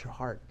tugging at your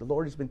heart, the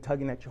Lord has been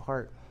tugging at your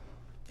heart,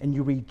 and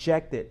you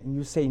reject it and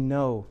you say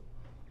no,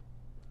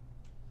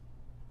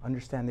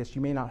 understand this,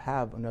 you may not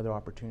have another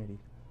opportunity.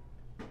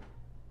 You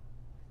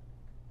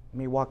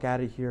may walk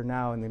out of here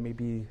now and it may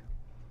be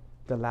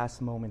the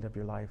last moment of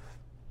your life.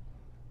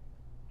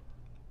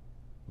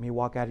 You may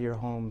walk out of your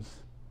homes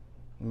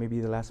and it may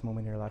be the last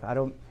moment of your life. I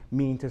don't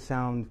mean to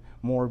sound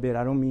morbid,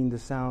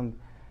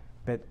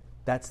 but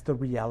that's the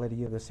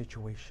reality of the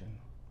situation.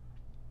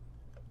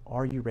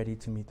 Are you ready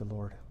to meet the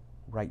Lord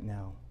right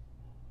now?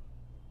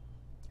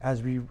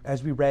 As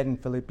we read in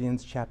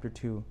Philippians chapter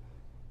 2,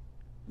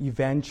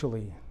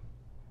 eventually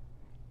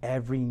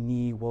every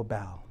knee will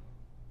bow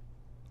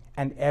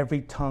and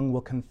every tongue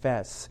will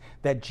confess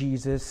that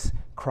Jesus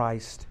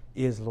Christ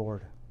is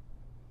Lord.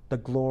 The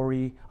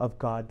glory of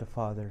God the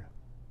Father.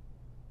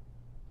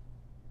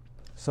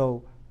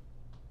 So,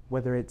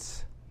 whether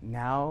it's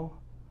now,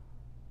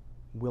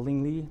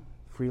 willingly,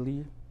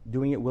 freely,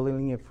 doing it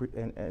willingly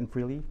and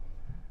freely,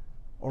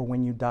 or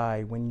when you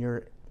die, when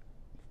you're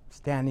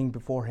standing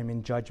before him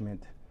in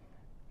judgment,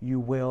 you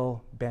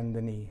will bend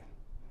the knee.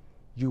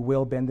 You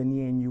will bend the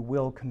knee and you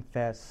will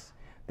confess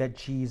that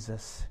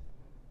Jesus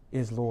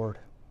is Lord.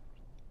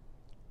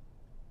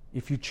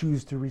 If you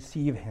choose to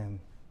receive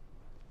him,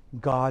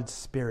 God's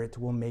Spirit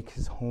will make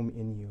his home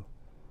in you.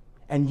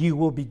 And you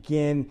will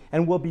begin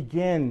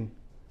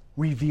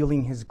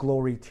revealing his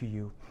glory to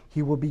you.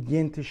 He will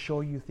begin to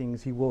show you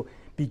things. He will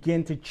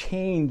begin to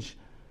change.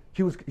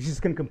 He's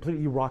just going to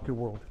completely rock your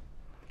world.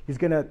 He's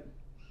going to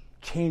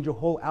change your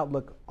whole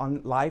outlook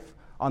on life,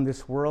 on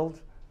this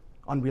world,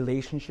 on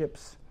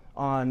relationships,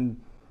 on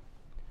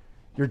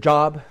your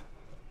job,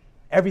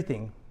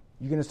 everything.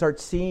 You're going to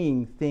start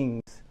seeing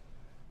things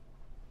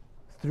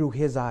through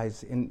his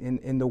eyes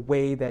in the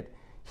way that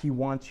he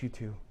wants you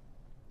to.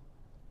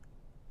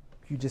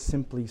 You just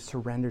simply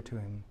surrender to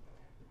him.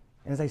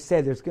 And as I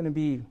said, it's going to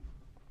be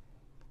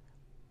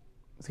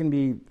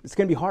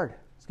hard.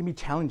 It's going to be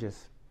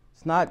challenges.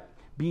 It's not,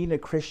 being a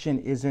Christian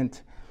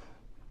isn't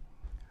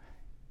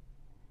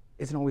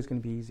isn't always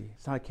going to be easy.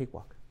 It's not a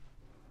cakewalk.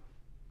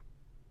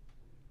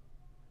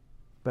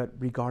 But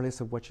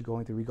regardless of what you're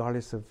going through,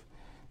 regardless of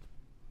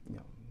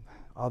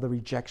all the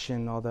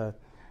rejection, you're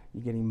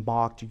getting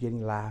mocked, you're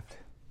getting laughed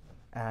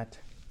at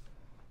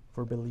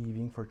for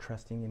believing, for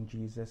trusting in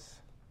Jesus,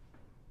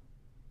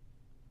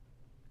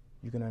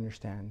 you're going to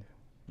understand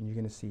and you're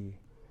going to see.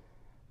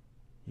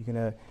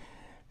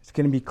 It's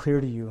going to be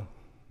clear to you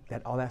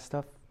that all that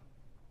stuff,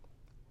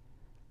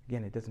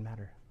 again, it doesn't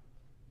matter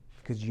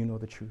because you know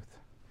the truth.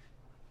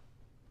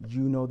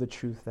 You know the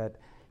truth that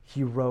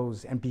he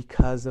rose, and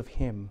because of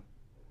him,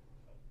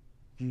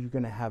 you're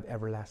going to have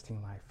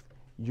everlasting life.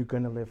 You're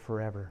going to live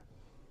forever.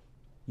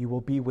 You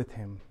will be with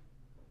him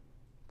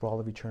for all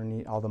of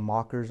eternity. All the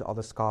mockers, all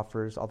the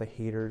scoffers, all the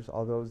haters,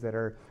 all those that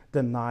are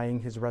denying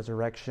his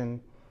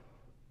resurrection,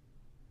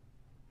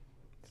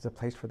 there's a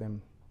place for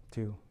them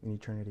too in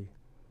eternity.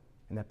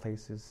 And that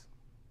place is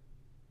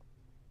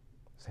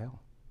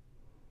hell.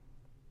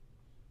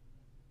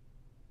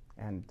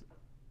 And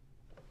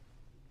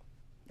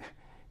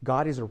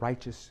God is a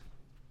righteous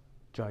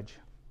judge.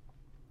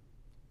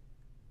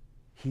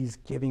 He's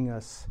giving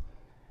us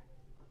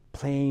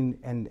plain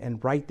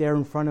and right there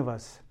in front of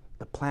us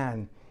the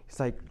plan. It's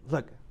like,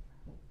 look,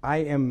 I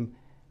am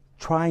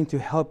trying to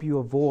help you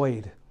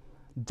avoid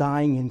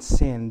dying in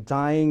sin,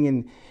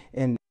 dying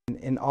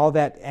in all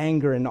that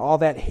anger and all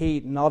that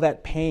hate and all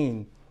that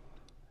pain.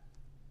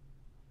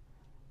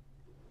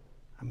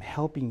 I'm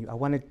helping you.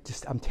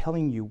 I'm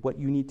telling you what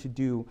you need to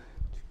do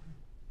to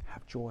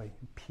have joy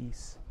and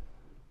peace.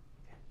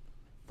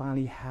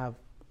 Finally have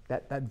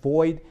that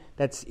void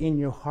that's in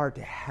your heart,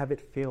 to have it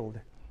filled.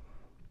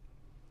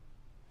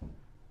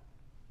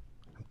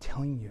 I'm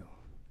telling you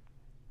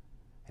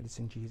that it's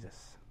in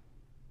Jesus.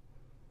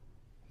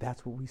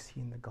 That's what we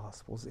see in the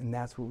Gospels, and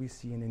that's what we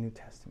see in the New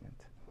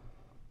Testament.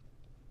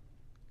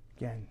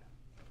 Again,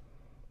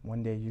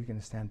 one day you're going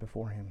to stand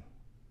before him.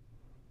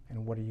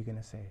 And what are you going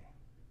to say?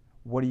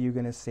 What are you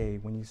going to say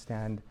when you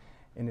stand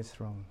in his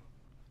throne?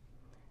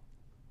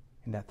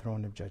 In that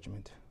throne of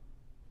judgment.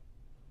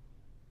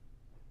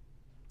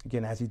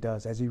 Again, as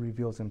he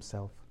reveals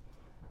himself,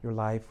 your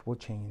life will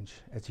change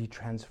as he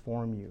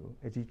transforms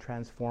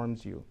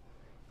you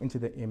into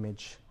the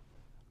image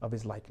of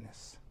his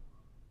likeness.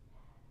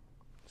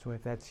 So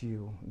if that's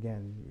you,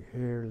 again, you're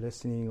here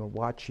listening or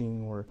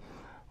watching or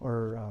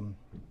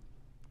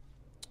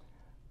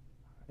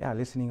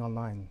listening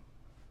online.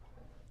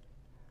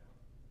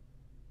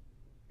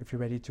 If you're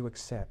ready to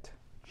accept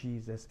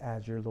Jesus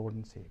as your Lord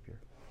and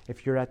Savior.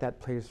 If you're at that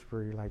place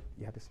where you're like,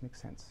 yeah, this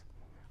makes sense.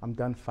 I'm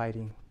done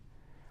fighting.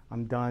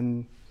 I'm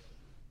done.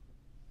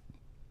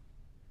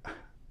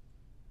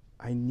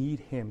 I need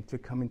him to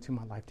come into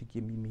my life to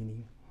give me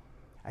meaning.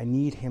 I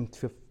need him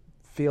to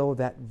fill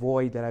that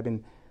void that I've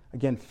been,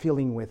 again,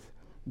 filling with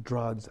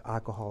drugs,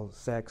 alcohol,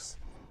 sex,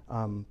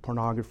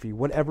 pornography,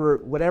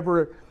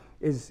 whatever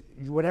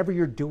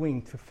you're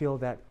doing to fill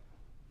that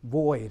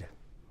void.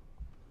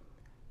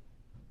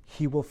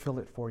 He will fill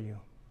it for you.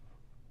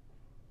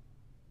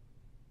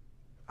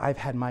 I've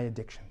had my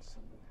addictions.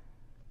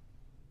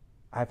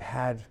 I've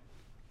had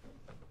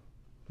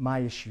my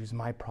issues,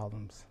 my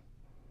problems.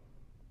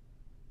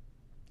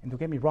 And don't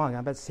get me wrong,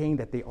 I'm not saying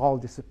that they all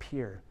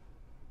disappear.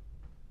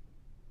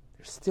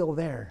 They're still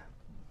there.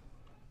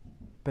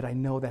 But I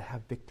know that I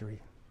have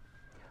victory.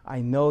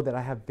 I know that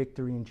I have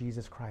victory in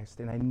Jesus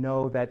Christ. And I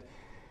know that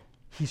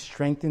he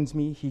strengthens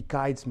me, he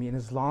guides me. And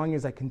as long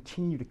as I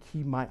continue to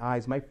keep my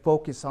eyes, my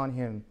focus on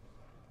him,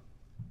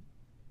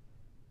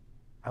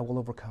 I will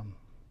overcome.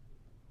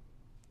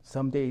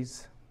 Some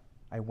days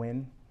I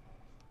win.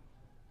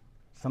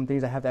 Some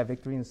days I have that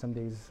victory, and some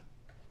days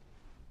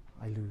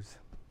I lose.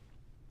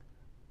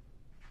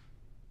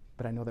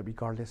 But I know that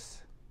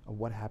regardless of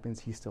what happens,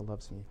 he still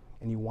loves me,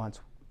 and he wants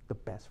the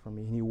best for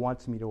me, and he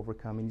wants me to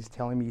overcome, and he's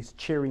telling me, he's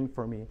cheering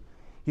for me.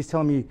 He's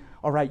telling me,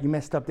 all right, you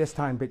messed up this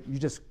time, but you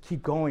just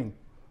keep going.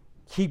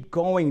 Keep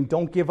going.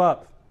 Don't give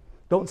up.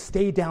 Don't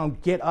stay down.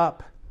 Get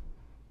up.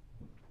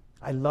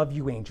 I love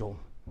you, angel.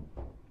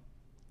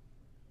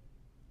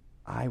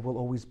 I will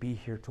always be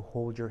here to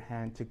hold your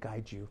hand, to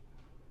guide you.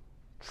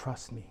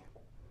 Trust me.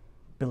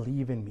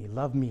 Believe in me.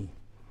 Love me.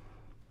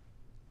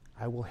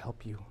 I will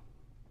help you.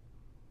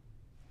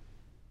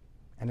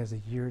 And as the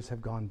years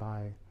have gone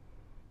by,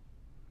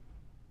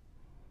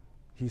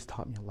 he's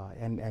taught me a lot.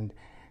 And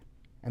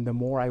the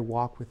more I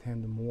walk with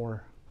him, the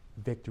more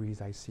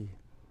victories I see.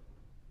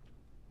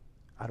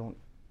 I don't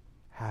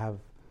have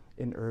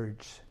an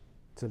urge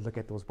to look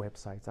at those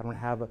websites. I don't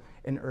have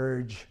an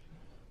urge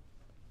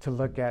to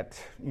look at,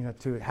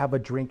 to have a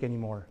drink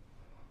anymore.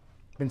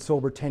 Been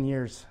sober 10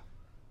 years.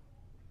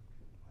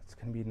 It's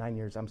going to be 9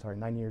 years.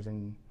 9 years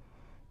in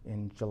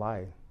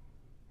July.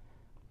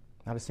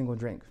 Not a single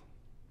drink.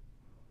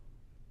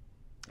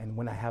 And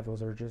when I have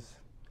those urges,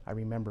 I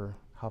remember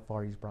how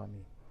far he's brought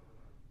me.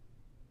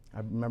 I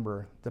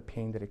remember the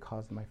pain that it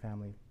caused my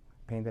family,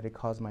 pain that it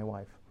caused my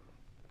wife.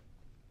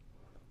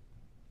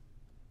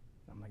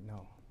 I'm like,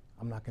 no,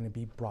 I'm not going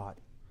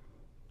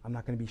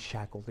to be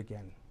shackled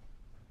again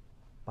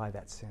by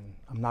that sin.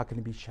 I'm not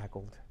going to be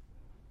shackled.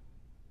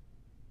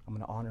 I'm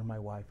going to honor my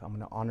wife. I'm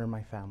going to honor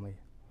my family.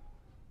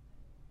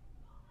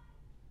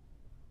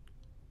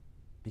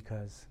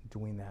 Because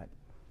doing that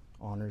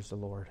honors the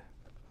Lord.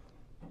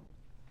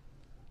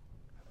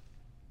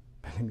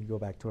 But let me go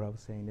back to what I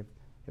was saying.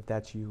 If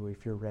that's you,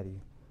 if you're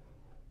ready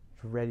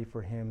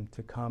for Him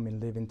to come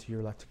and live into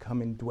your life, to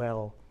come and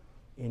dwell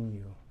in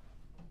you,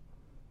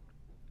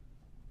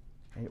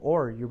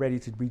 or you're ready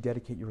to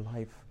rededicate your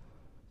life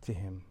to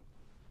Him,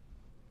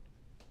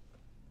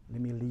 let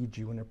me lead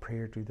you in a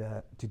prayer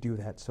to do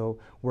that. So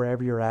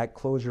wherever you're at,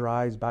 close your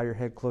eyes, bow your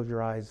head, close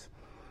your eyes.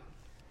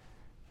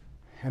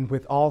 And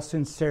with all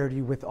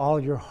sincerity, with all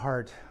your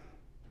heart,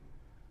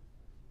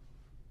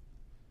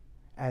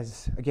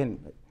 as, again,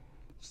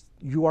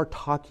 you are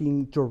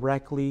talking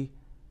directly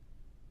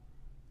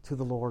to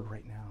the Lord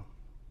right now.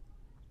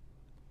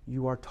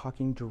 You are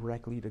talking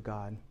directly to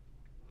God.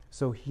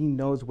 So He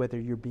knows whether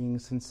you're being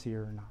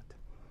sincere or not.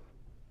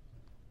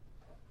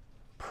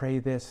 Pray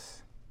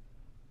this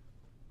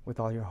with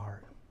all your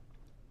heart.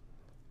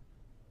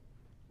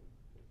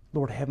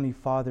 Lord, Heavenly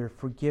Father,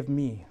 forgive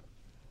me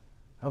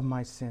of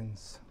my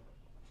sins.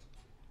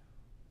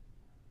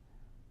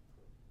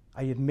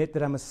 I admit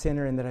that I'm a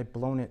sinner and that I've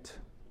blown it.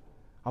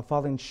 I'm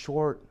falling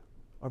short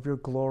of your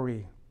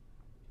glory.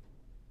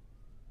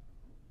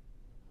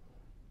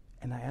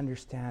 And I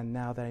understand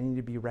now that I need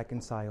to be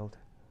reconciled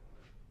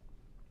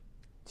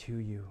to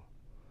you.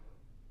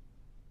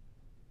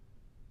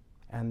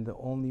 And the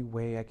only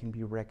way I can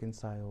be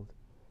reconciled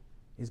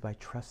is by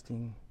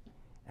trusting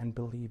and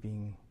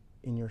believing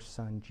in your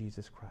Son,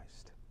 Jesus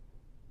Christ.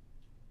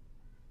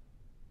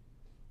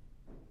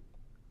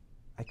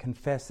 I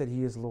confess that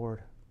He is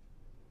Lord,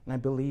 and I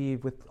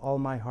believe with all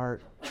my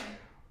heart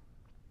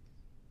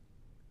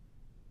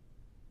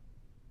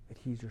that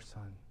He's your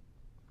Son.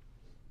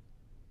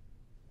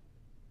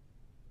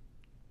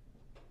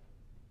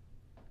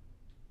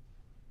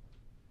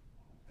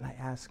 And I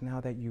ask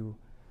now that you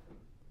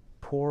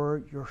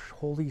pour your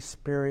Holy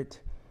Spirit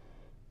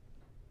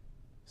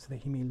so that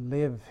He may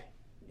live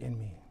in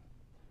me,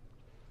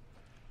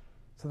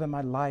 so that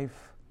my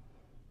life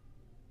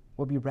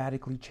will be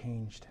radically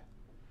changed.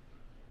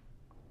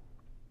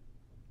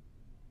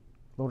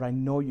 Lord, I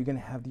know you're going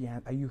to have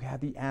you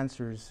have the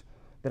answers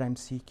that I'm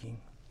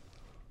seeking.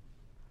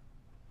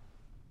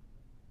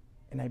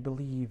 And I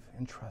believe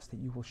and trust that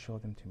you will show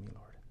them to me,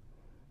 Lord.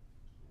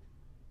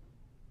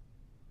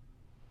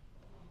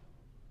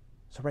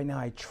 So right now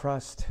I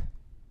trust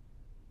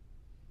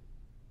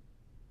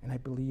and I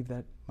believe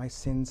that my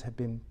sins have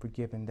been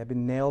forgiven. They've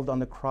been nailed on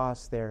the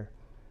cross there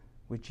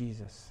with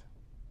Jesus.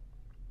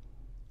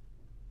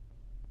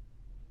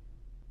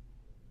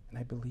 And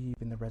I believe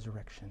in the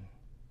resurrection.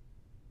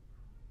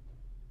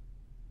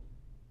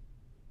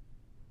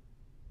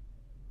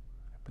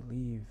 I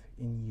believe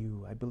in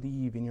you. I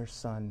believe in your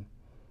Son.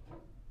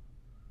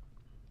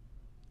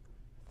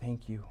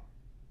 Thank you.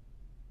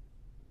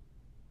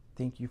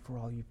 Thank you for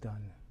all you've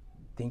done.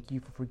 Thank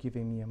you for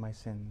forgiving me of my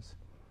sins.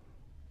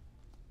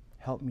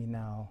 Help me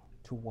now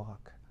to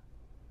walk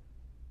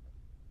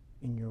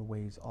in your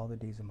ways all the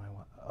days of my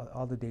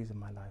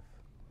life.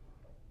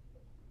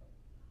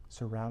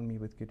 Surround me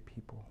with good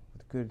people,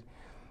 with good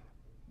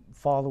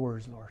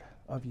followers, Lord,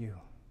 of you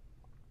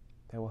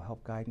that will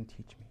help guide and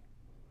teach me.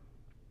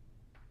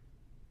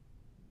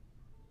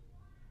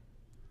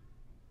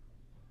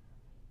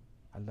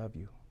 I love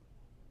you.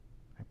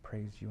 I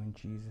praise you in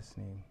Jesus'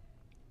 name.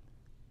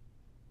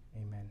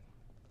 Amen.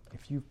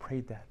 If you've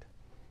prayed that,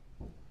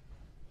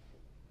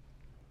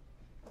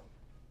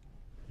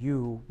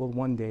 you will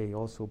one day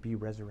also be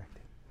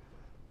resurrected.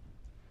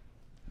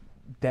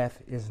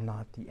 Death is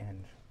not the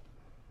end.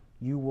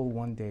 You will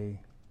one day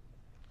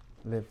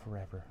live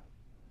forever.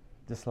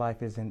 This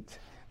life isn't,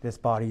 this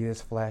body,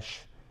 this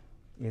flesh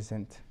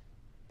isn't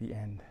the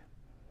end.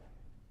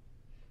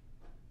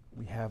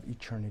 We have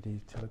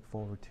eternity to look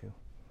forward to.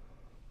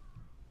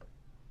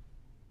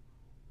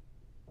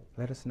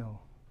 Let us know.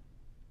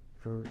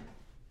 If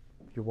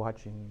you're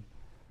watching,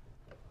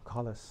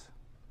 call us.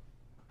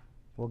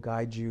 We'll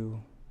guide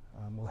you.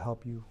 We'll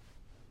help you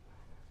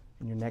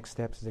in your next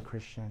steps as a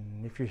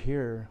Christian. If you're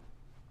here,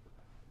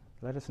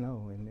 let us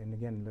know. And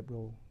again,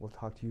 we'll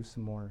talk to you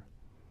some more.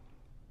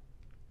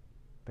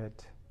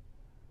 But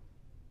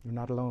you're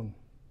not alone.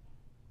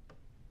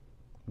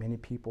 Many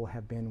people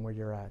have been where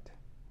you're at.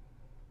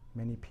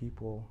 Many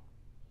people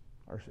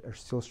are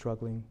still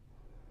struggling.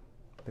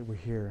 That we're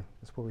here.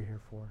 That's what we're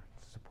here for.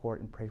 To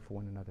support and pray for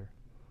one another.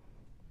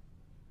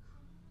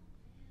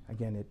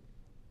 Again,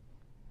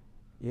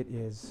 it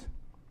is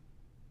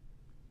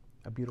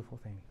a beautiful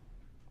thing.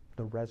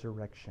 The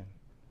resurrection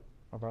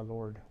of our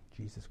Lord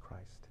Jesus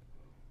Christ.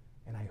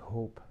 And I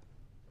hope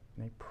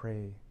and I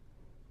pray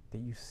that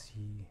you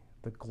see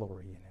the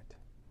glory in it.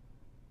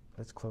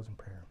 Let's close in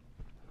prayer.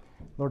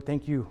 Lord,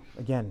 thank you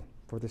again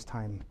for this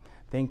time.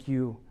 Thank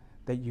you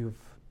that you've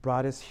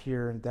brought us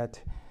here, that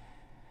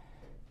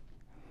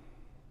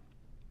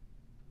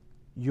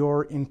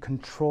you're in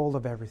control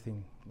of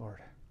everything,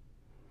 Lord.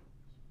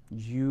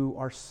 You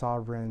are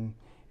sovereign,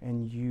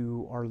 and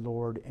you are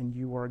Lord, and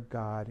you are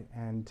God,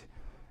 and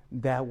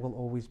that will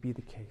always be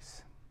the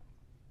case.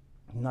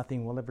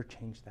 Nothing will ever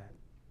change that.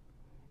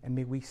 And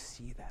may we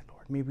see that,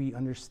 Lord. May we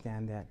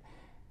understand that.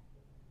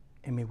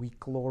 And may we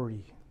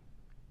glory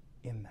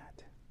in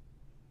that.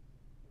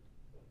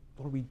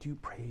 Lord, we do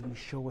pray you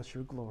show us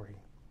your glory.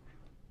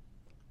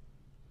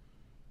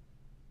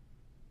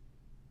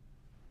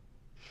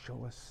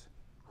 Show us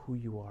who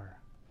you are.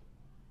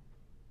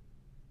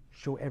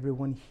 Show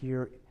everyone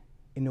here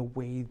in a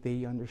way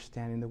they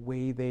understand, in a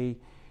way they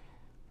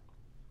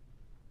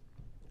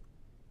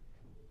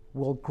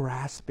will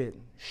grasp it.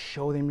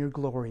 Show them your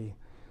glory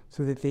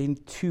so that they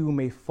too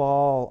may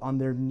fall on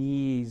their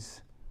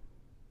knees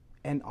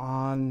and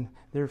on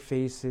their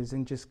faces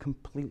and just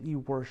completely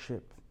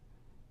worship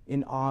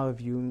in awe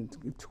of you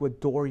and to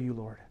adore you,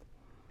 Lord.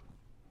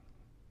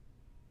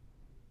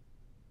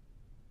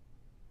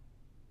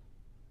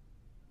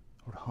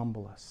 Lord,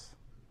 humble us.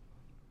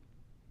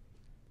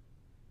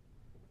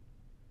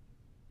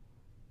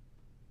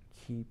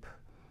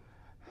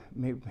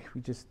 May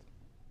we just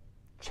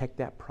check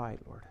that pride,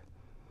 Lord.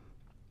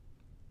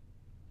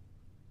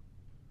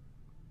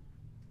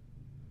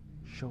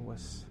 Show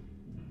us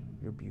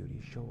your beauty.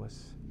 Show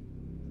us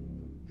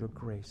your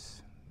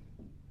grace.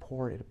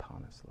 Pour it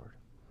upon us, Lord.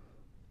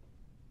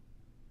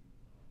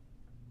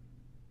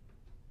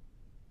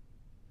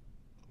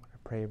 I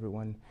pray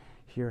everyone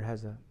here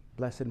has a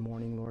blessed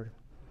morning, Lord.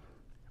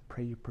 I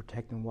pray you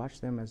protect and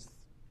watch them as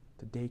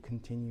the day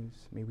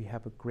continues. May we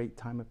have a great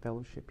time of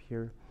fellowship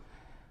here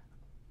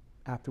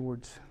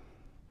afterwards.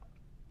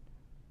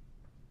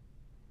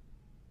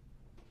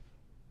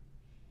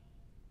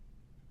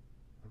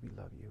 We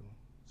love you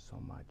so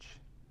much.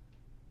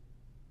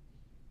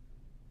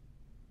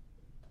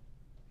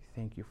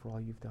 Thank you for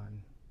all you've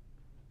done.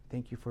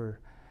 Thank you for,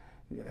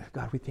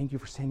 God, we thank you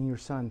for sending your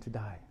Son to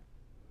die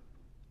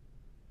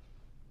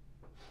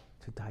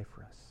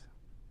for us.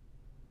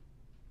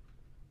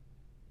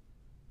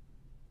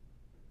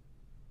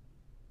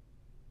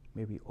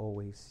 May we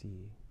always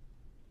see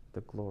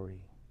the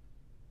glory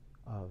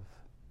of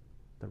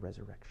the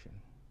resurrection.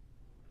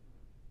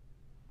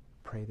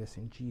 Pray this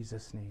in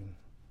Jesus' name.